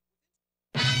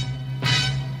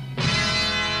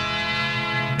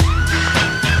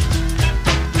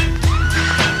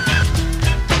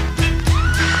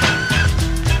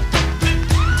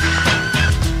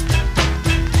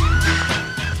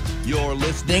 You're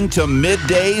listening to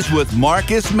Middays with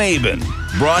Marcus Maben,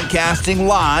 broadcasting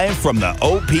live from the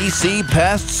OPC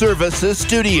Pest Services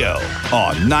studio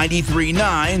on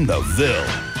 93.9 The Ville.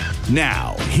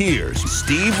 Now, here's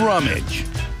Steve Rummage.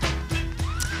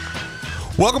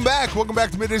 Welcome back. Welcome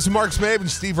back to Middays with Marcus Maben.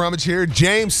 Steve Rummage here.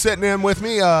 James sitting in with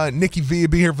me. Nikki V will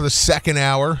be here for the second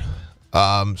hour.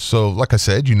 So, like I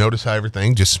said, you notice how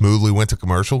everything just smoothly went to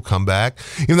commercial, come back.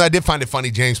 Even though I did find it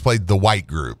funny, James played the white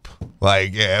group.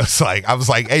 Like, yeah, it's like, I was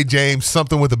like, hey, James,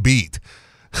 something with a beat.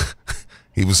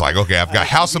 He was like, okay, I've got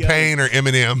House of Pain or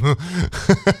Eminem.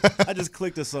 I just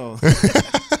clicked a song.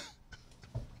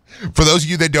 For those of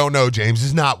you that don't know, James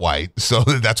is not white, so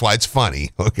that's why it's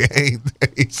funny, okay?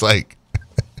 He's like,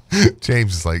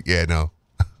 James is like, yeah, no,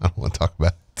 I don't want to talk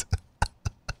about it.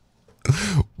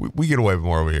 we get away with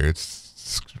more over here.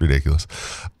 It's ridiculous.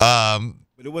 But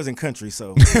it wasn't country,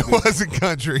 so. It wasn't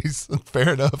country.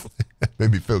 Fair enough.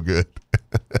 Made me feel good.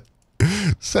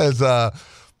 Says,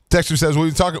 Texter says,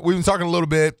 we've been talking a little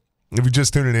bit, if you're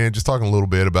just tuning in, just talking a little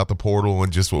bit about the portal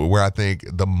and just where I think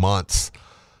the months,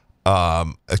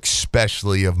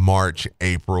 especially of March,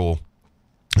 April,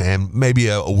 and maybe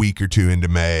a week or two into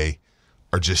May,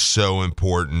 are just so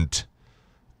important.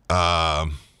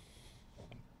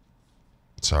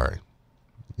 Sorry.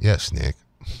 Yes, Nick.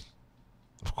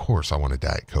 Of course I want a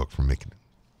Diet Coke from McDonald's.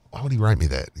 Why would he write me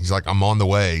that? He's like, I'm on the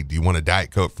way. Do you want a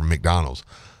Diet Coke from McDonald's?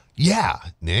 Yeah,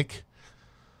 Nick.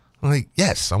 I'm like,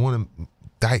 yes, I want a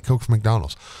Diet Coke from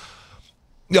McDonald's.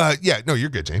 Yeah, no, you're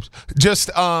good, James. Just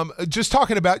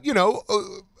talking about,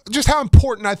 just how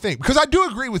important I think, because I do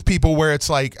agree with people where it's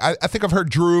like, I think I've heard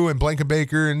Drew and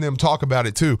Blankenbaker and them talk about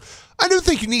it too. I do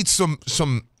think you need some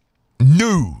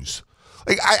news.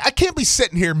 Like, I can't be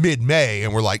sitting here mid-May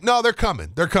and we're like, no, they're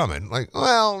coming. Like,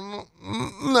 well,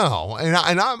 no. And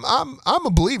I'm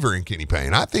a believer in Kenny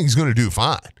Payne. I think he's going to do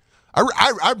fine.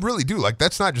 I really do. Like,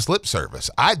 that's not just lip service.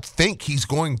 I think he's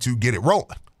going to get it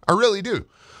rolling. I really do.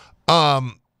 But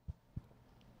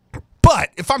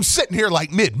But if I'm sitting here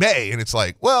like mid-May and it's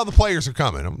like, well, the players are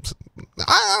coming,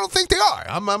 I don't think they are.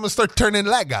 I'm going to start turning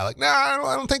into that guy. Like, no, I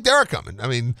don't think they are coming. I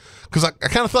mean, because I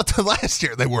kind of thought that last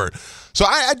year they were. So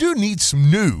I do need some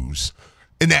news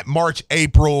in that March,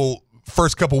 April,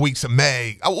 first couple weeks of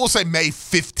May. I will say May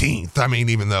 15th. I mean,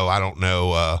 even though I don't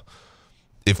know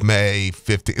if May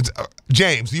 15th.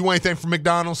 James, do you want anything from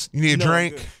McDonald's? You need a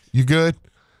drink? You good?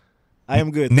 I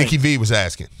am good. Nikki V was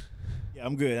asking. Yeah,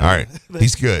 I'm good. All right.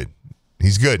 He's good.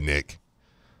 He's good, Nick.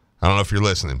 I don't know if you're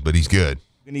listening, but he's good.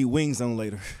 We're going to eat Wing Zone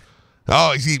later.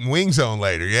 Oh, he's eating Wing Zone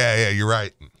later. Yeah, you're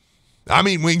right. I'm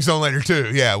eating Wing Zone later,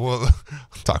 too. Yeah, we'll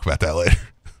talk about that later.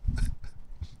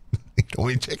 You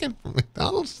don't eat chicken from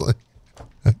McDonald's? Like,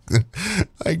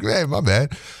 man, my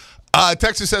bad.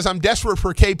 Texas says, I'm desperate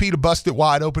for KP to bust it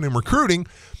wide open in recruiting,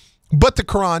 but the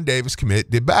Karan Davis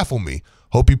commit did baffle me.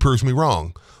 Hope he proves me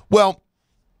wrong. Well,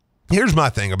 here's my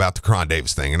thing about the Karan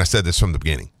Davis thing, and I said this from the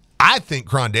beginning. I think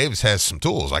Karan Davis has some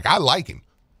tools. Like, I like him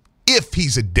if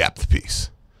he's a depth piece.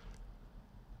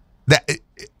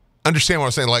 Understand what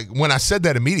I'm saying? Like, when I said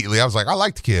that immediately, I was like, I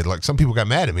like the kid. Like, some people got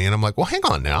mad at me, and I'm like, well, hang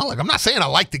on now. Like, I'm not saying I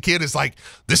like the kid as like,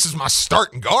 this is my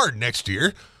starting guard next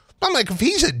year. I'm like, if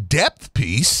he's a depth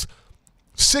piece,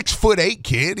 6'8"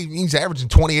 kid, he's averaging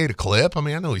 28 a clip. I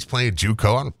mean, I know he's playing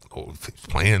JUCO. I don't know if he's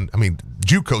playing. I mean,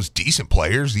 JUCO's decent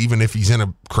players, even if he's in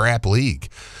a crap league.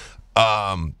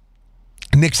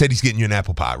 Nick said he's getting you an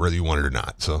apple pie, whether you want it or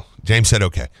not. So James said,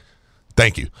 okay.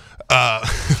 Thank you.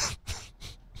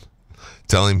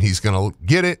 Tell him he's going to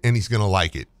get it and he's going to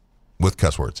like it with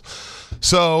cuss words.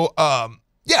 So,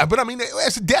 yeah, but I mean,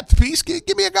 as a depth piece, give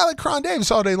me a guy like Karan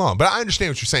Davis all day long. But I understand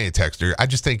what you're saying, Texter. I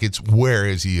just think it's where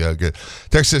is he good.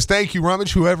 Text says, thank you,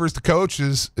 Rummage. Whoever's the coach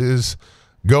is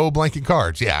go blanking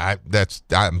cards. Yeah,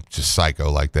 I'm just psycho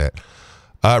like that.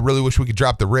 Really wish we could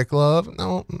drop the Rick love.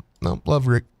 No, love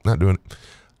Rick. Not doing it.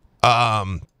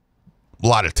 A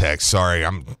lot of text. Sorry,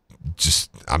 I'm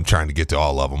trying to get to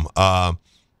all of them.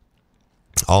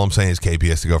 All I'm saying is KP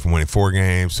has to go from winning 4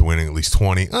 games to winning at least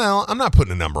 20. Well, I'm not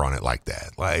putting a number on it like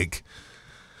that. Like,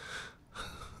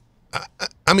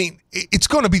 I mean, it's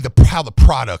going to be how the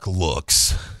product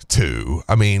looks too.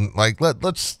 I mean, like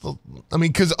let's. I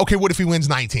mean, because okay, what if he wins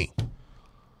 19?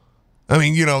 I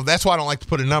mean, you know, that's why I don't like to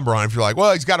put a number on it. If you're like,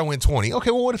 well, he's got to win 20.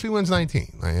 Okay, well, what if he wins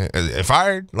 19? Like,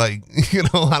 fired? Like, you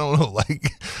know, I don't know.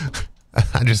 Like,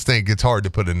 I just think it's hard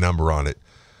to put a number on it.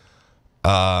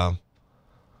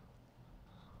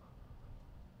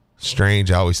 Strange.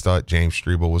 I always thought James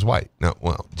Strebel was white. No,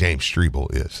 well, James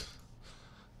Strebel is.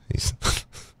 He's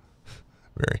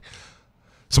very.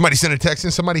 Somebody sent a text in.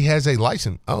 Somebody has a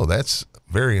license. Oh, that's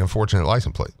very unfortunate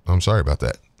license plate. I'm sorry about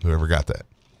that. Whoever got that.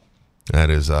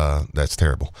 That's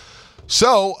terrible.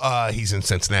 So he's in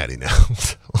Cincinnati now.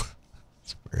 It's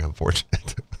very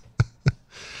unfortunate.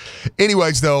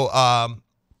 Anyways, though,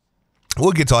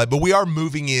 we'll get to that. But we are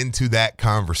moving into that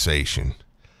conversation.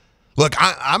 Look,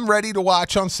 I'm ready to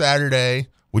watch on Saturday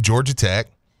with Georgia Tech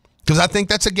because I think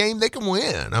that's a game they can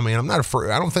win. I mean, I'm not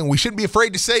afraid. I don't think we shouldn't be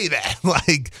afraid to say that.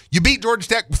 Like, you beat Georgia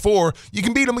Tech before, you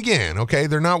can beat them again, okay?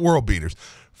 They're not world beaters.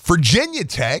 Virginia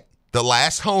Tech, the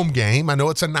last home game, I know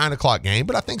it's a 9 o'clock game,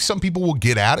 but I think some people will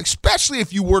get out, especially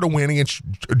if you were to win against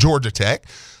Georgia Tech.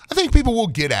 I think people will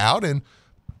get out and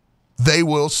they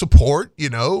will support, you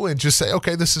know, and just say,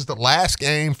 okay, this is the last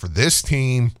game for this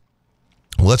team.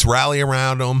 Let's rally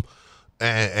around them.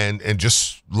 And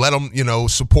just let them, you know,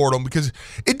 support them because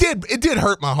it did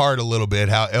hurt my heart a little bit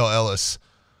how El Ellis,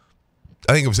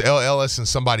 I think it was El Ellis and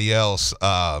somebody else,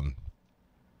 and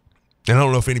I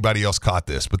don't know if anybody else caught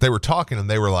this, but they were talking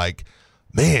and they were like,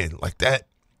 man, like that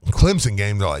Clemson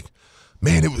game, they're like,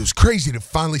 man, it was crazy to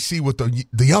finally see what the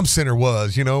Yum Center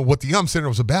was, you know, what the Yum Center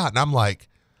was about. And I'm like,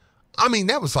 I mean,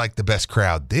 that was like the best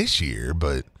crowd this year,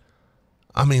 but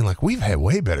I mean, like we've had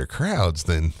way better crowds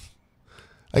than.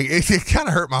 Like, it kind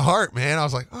of hurt my heart, man. I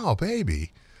was like, oh,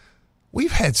 baby,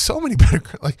 we've had so many better.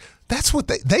 Like, that's what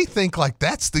they think, like,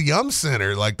 that's the Yum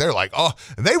Center. Like, they're like, oh,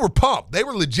 and they were pumped. They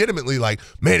were legitimately like,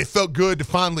 man, it felt good to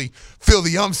finally feel the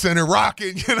Yum Center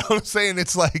rocking. You know what I'm saying?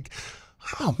 It's like,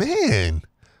 oh, man.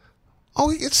 Oh,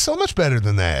 it's so much better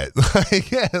than that.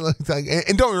 Like, yeah. Like,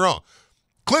 and don't get me wrong,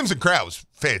 Clemson crowd was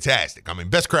fantastic. I mean,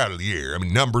 best crowd of the year. I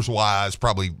mean, numbers-wise,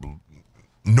 probably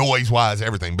noise-wise,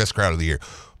 everything, best crowd of the year.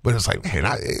 But it's like, man,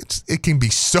 it can be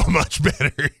so much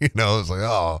better. You know, it's like,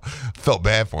 oh, felt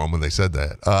bad for them when they said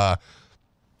that.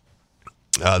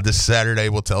 This Saturday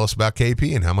will tell us about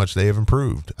KP and how much they have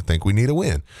improved. I think we need a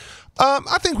win.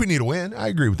 I think we need a win. I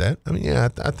agree with that. I mean, yeah,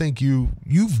 I think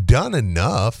you've done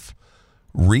enough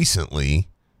recently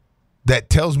that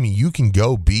tells me you can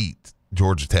go beat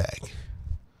Georgia Tech.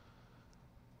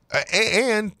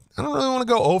 And I don't really want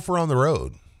to go over on the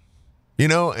road. You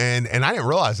know, and I didn't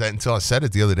realize that until I said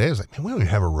it the other day. I was like, man, we don't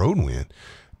even have a road win.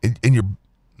 And you're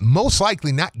most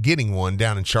likely not getting one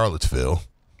down in Charlottesville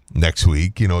next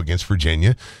week, you know, against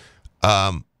Virginia.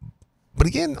 But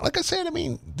again, like I said, I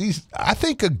mean, I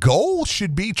think a goal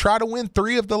should be try to win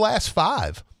 3 of the last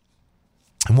 5.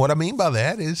 And what I mean by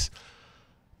that is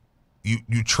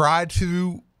you try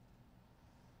to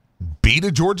beat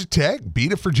a Georgia Tech,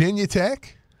 beat a Virginia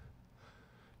Tech,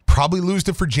 probably lose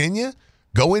to Virginia,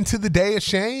 go into the day of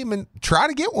shame and try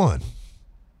to get one.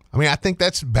 I mean, I think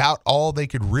that's about all they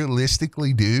could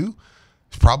realistically do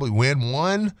is probably win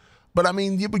 1. But, I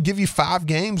mean, it would give you 5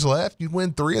 games left. You'd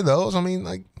win 3 of those. I mean,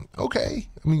 like, okay.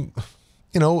 I mean,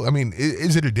 you know, I mean,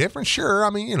 is it a difference? Sure. I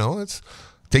mean, you know, it's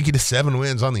take you to 7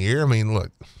 wins on the year. I mean,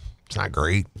 look, it's not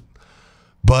great.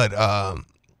 But,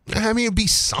 I mean, it'd be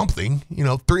something. You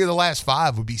know, 3 of the last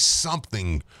 5 would be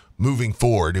something moving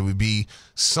forward. It would be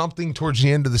something towards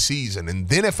the end of the season. And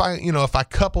then if I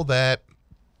couple that,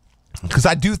 because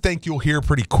I do think you'll hear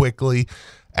pretty quickly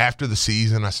after the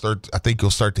season, I think you'll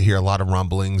start to hear a lot of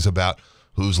rumblings about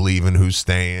who's leaving, who's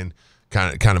staying,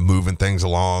 kind of moving things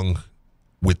along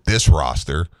with this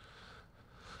roster.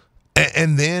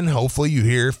 And then hopefully you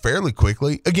hear fairly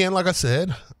quickly, again, like I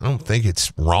said, I don't think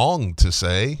it's wrong to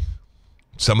say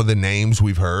some of the names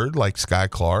we've heard, like Sky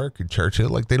Clark and Churchill,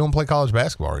 like they don't play college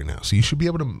basketball right now. So you should be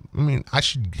able to, I mean, I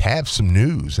should have some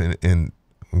news, and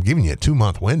I'm giving you a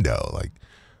 2-month window. Like,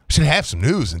 I should have some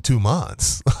news in 2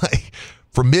 months. Like,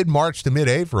 from mid-March to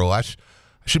mid-April, I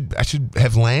should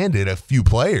have landed a few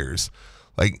players.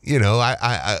 Like, you know,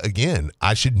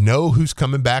 I should know who's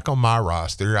coming back on my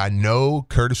roster. I know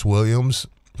Curtis Williams,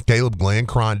 Caleb Glenn,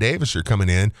 Cron Davis are coming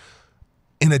in.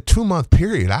 In a 2-month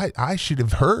period, I should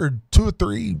have heard 2 or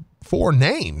 3, 4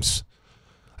 names.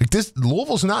 Like this,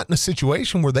 Louisville's not in a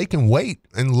situation where they can wait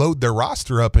and load their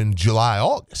roster up in July,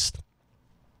 August.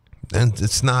 And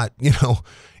it's not, you know,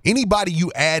 anybody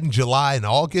you add in July and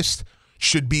August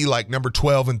should be like number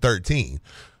 12 and 13.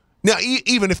 Now,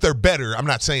 even if they're better, I'm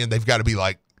not saying they've got to be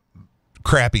like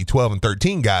crappy 12 and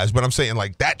 13 guys, but I'm saying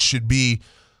like that should be,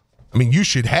 I mean, you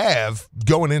should have,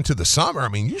 going into the summer, I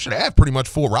mean, you should have pretty much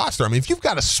full roster. I mean, if you've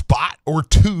got a spot or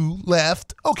 2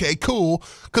 left, okay, cool,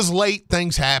 because late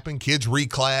things happen. Kids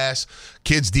reclass,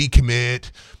 kids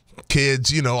decommit,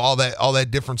 kids, you know, all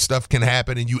that different stuff can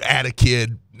happen, and you add a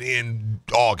kid in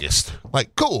August.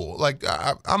 Like, cool. Like,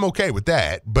 I'm okay with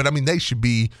that. But, I mean, they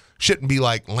shouldn't be,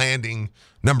 like, landing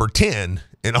number 10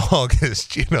 in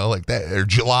August, you know, like that, or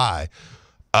July.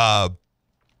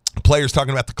 Players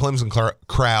talking about the Clemson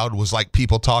crowd was like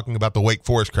people talking about the Wake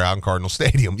Forest crowd in Cardinal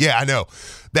Stadium. Yeah, I know.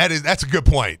 That's a good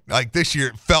point. Like this year,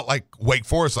 it felt like Wake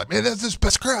Forest, like, man, that's the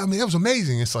best crowd. I mean, that was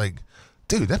amazing. It's like,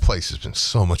 dude, that place has been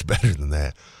so much better than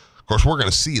that. Of course, we're going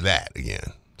to see that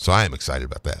again. So I am excited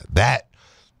about that.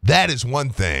 That is one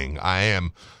thing I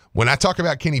am. When I talk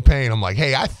about Kenny Payne, I'm like,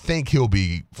 hey, I think he'll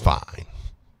be fine.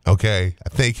 Okay? I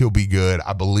think he'll be good.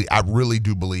 I really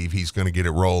do believe he's going to get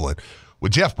it rolling.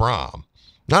 With Jeff Brom,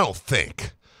 I don't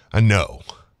think. I know.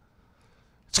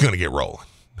 It's going to get rolling.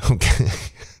 Okay.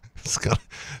 It's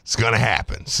going to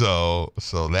happen. So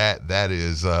that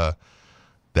is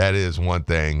one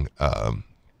thing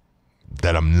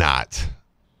that I'm not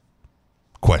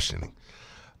questioning.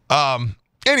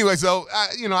 Anyways, though,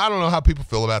 I don't know how people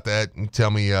feel about that. And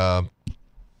tell me,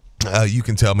 you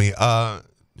can tell me.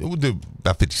 We'll do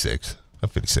about 56.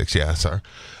 About 56, yeah, sorry.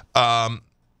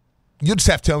 You'll just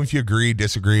have to tell me if you agree,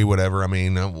 disagree, whatever. I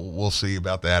mean, we'll see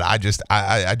about that. I just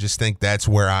think that's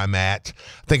where I'm at.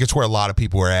 I think it's where a lot of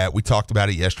people are at. We talked about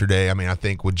it yesterday. I mean, I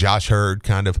think with Josh Hurd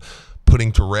kind of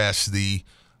putting to rest the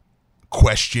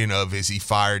question of is he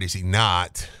fired, is he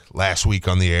not, last week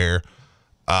on the air,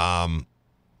 and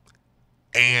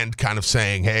kind of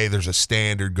saying, hey, there's a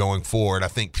standard going forward. I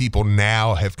think people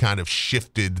now have kind of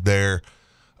shifted their,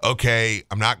 okay,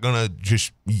 I'm not going to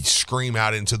just scream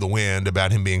out into the wind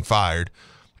about him being fired.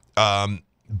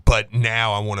 But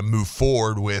now I want to move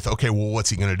forward with, okay, well,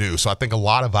 what's he going to do? So I think a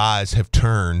lot of eyes have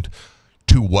turned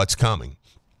to what's coming.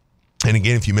 And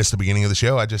again, if you missed the beginning of the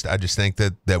show, I just think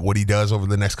that what he does over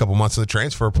the next couple months of the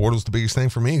transfer portal is the biggest thing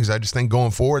for me, because I just think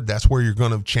going forward, that's where you're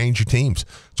going to change your teams.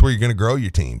 That's where you're going to grow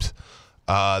your teams.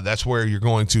 That's where you're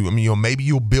going to, I mean, maybe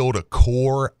you'll build a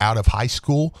core out of high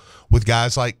school with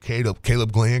guys like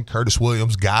Caleb Glenn, Curtis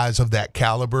Williams, guys of that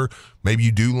caliber. Maybe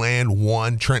you do land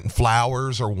one Trenton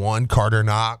Flowers or one Carter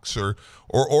Knox or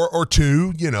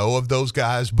two, of those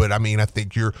guys. But, I mean, I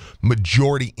think your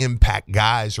majority impact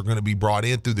guys are going to be brought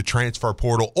in through the transfer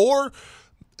portal or,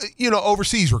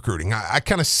 overseas recruiting. I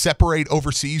kind of separate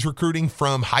overseas recruiting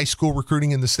from high school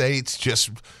recruiting in the States.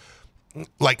 Just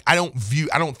like, I don't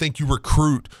think you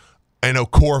recruit an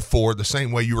Okorafor the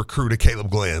same way you recruit a Caleb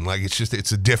Glenn. Like,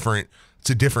 it's a different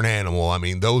animal. I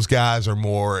mean, those guys are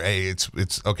more, hey,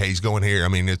 it's okay, he's going here. I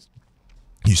mean,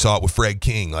 you saw it with Fred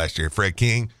King last year. Fred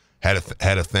King had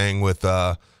a thing with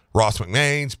Ross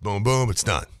McMains. Boom, boom, it's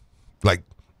done. Like,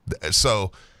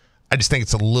 so I just think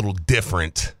it's a little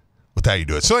different with how you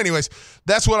do it. So anyways,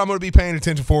 that's what I'm going to be paying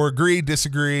attention for. Agree,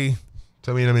 disagree,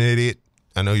 tell me I'm an idiot.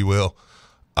 I know you will.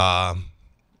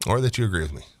 Or that you agree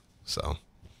with me. So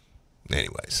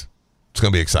anyways, it's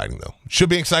going to be exciting, though. Should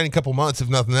be an exciting couple months, if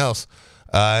nothing else.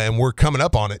 And we're coming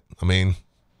up on it. I mean,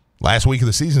 last week of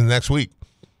the season, next week.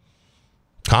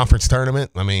 Conference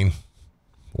tournament. I mean,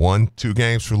 1-2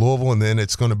 games for Louisville, and then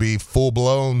it's going to be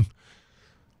full-blown.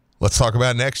 Let's talk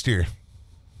about next year.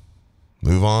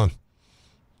 Move on.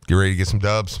 Get ready to get some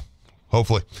dubs,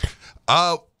 hopefully.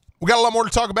 We got a lot more to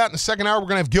talk about in the second hour. We're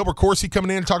going to have Gilbert Coursey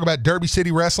coming in and talk about Derby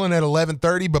City Wrestling at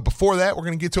 11:30. But before that, we're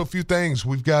going to get to a few things.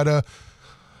 We've got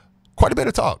quite a bit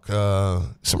of talk.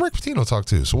 Some Rick Pitino talk,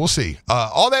 too. So we'll see.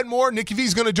 All that and more. Nikki V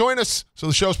is going to join us. So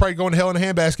the show's probably going to hell in a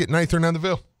handbasket. 93.9 The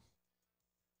Ville.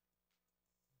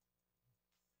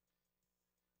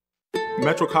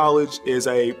 Metro College is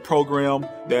a program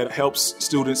that helps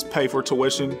students pay for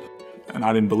tuition, and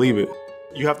I didn't believe it.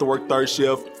 You have to work third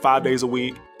shift 5 days a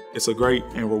week. It's a great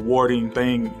and rewarding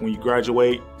thing when you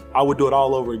graduate. I would do it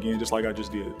all over again, just like I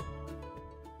just did.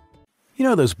 You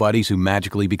know those buddies who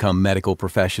magically become medical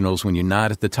professionals when you're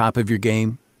not at the top of your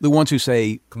game? The ones who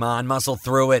say, "Come on, muscle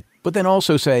through it," but then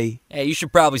also say, "Hey, you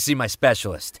should probably see my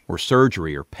specialist." Or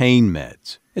surgery or pain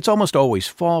meds. It's almost always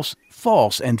false,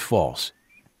 false, and false.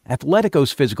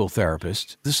 Athletico's physical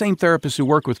therapists, the same therapists who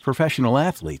work with professional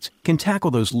athletes, can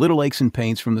tackle those little aches and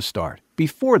pains from the start,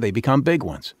 before they become big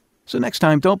ones. So next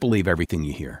time, don't believe everything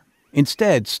you hear.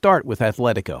 Instead, start with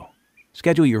Athletico.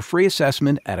 Schedule your free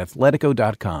assessment at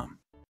athletico.com.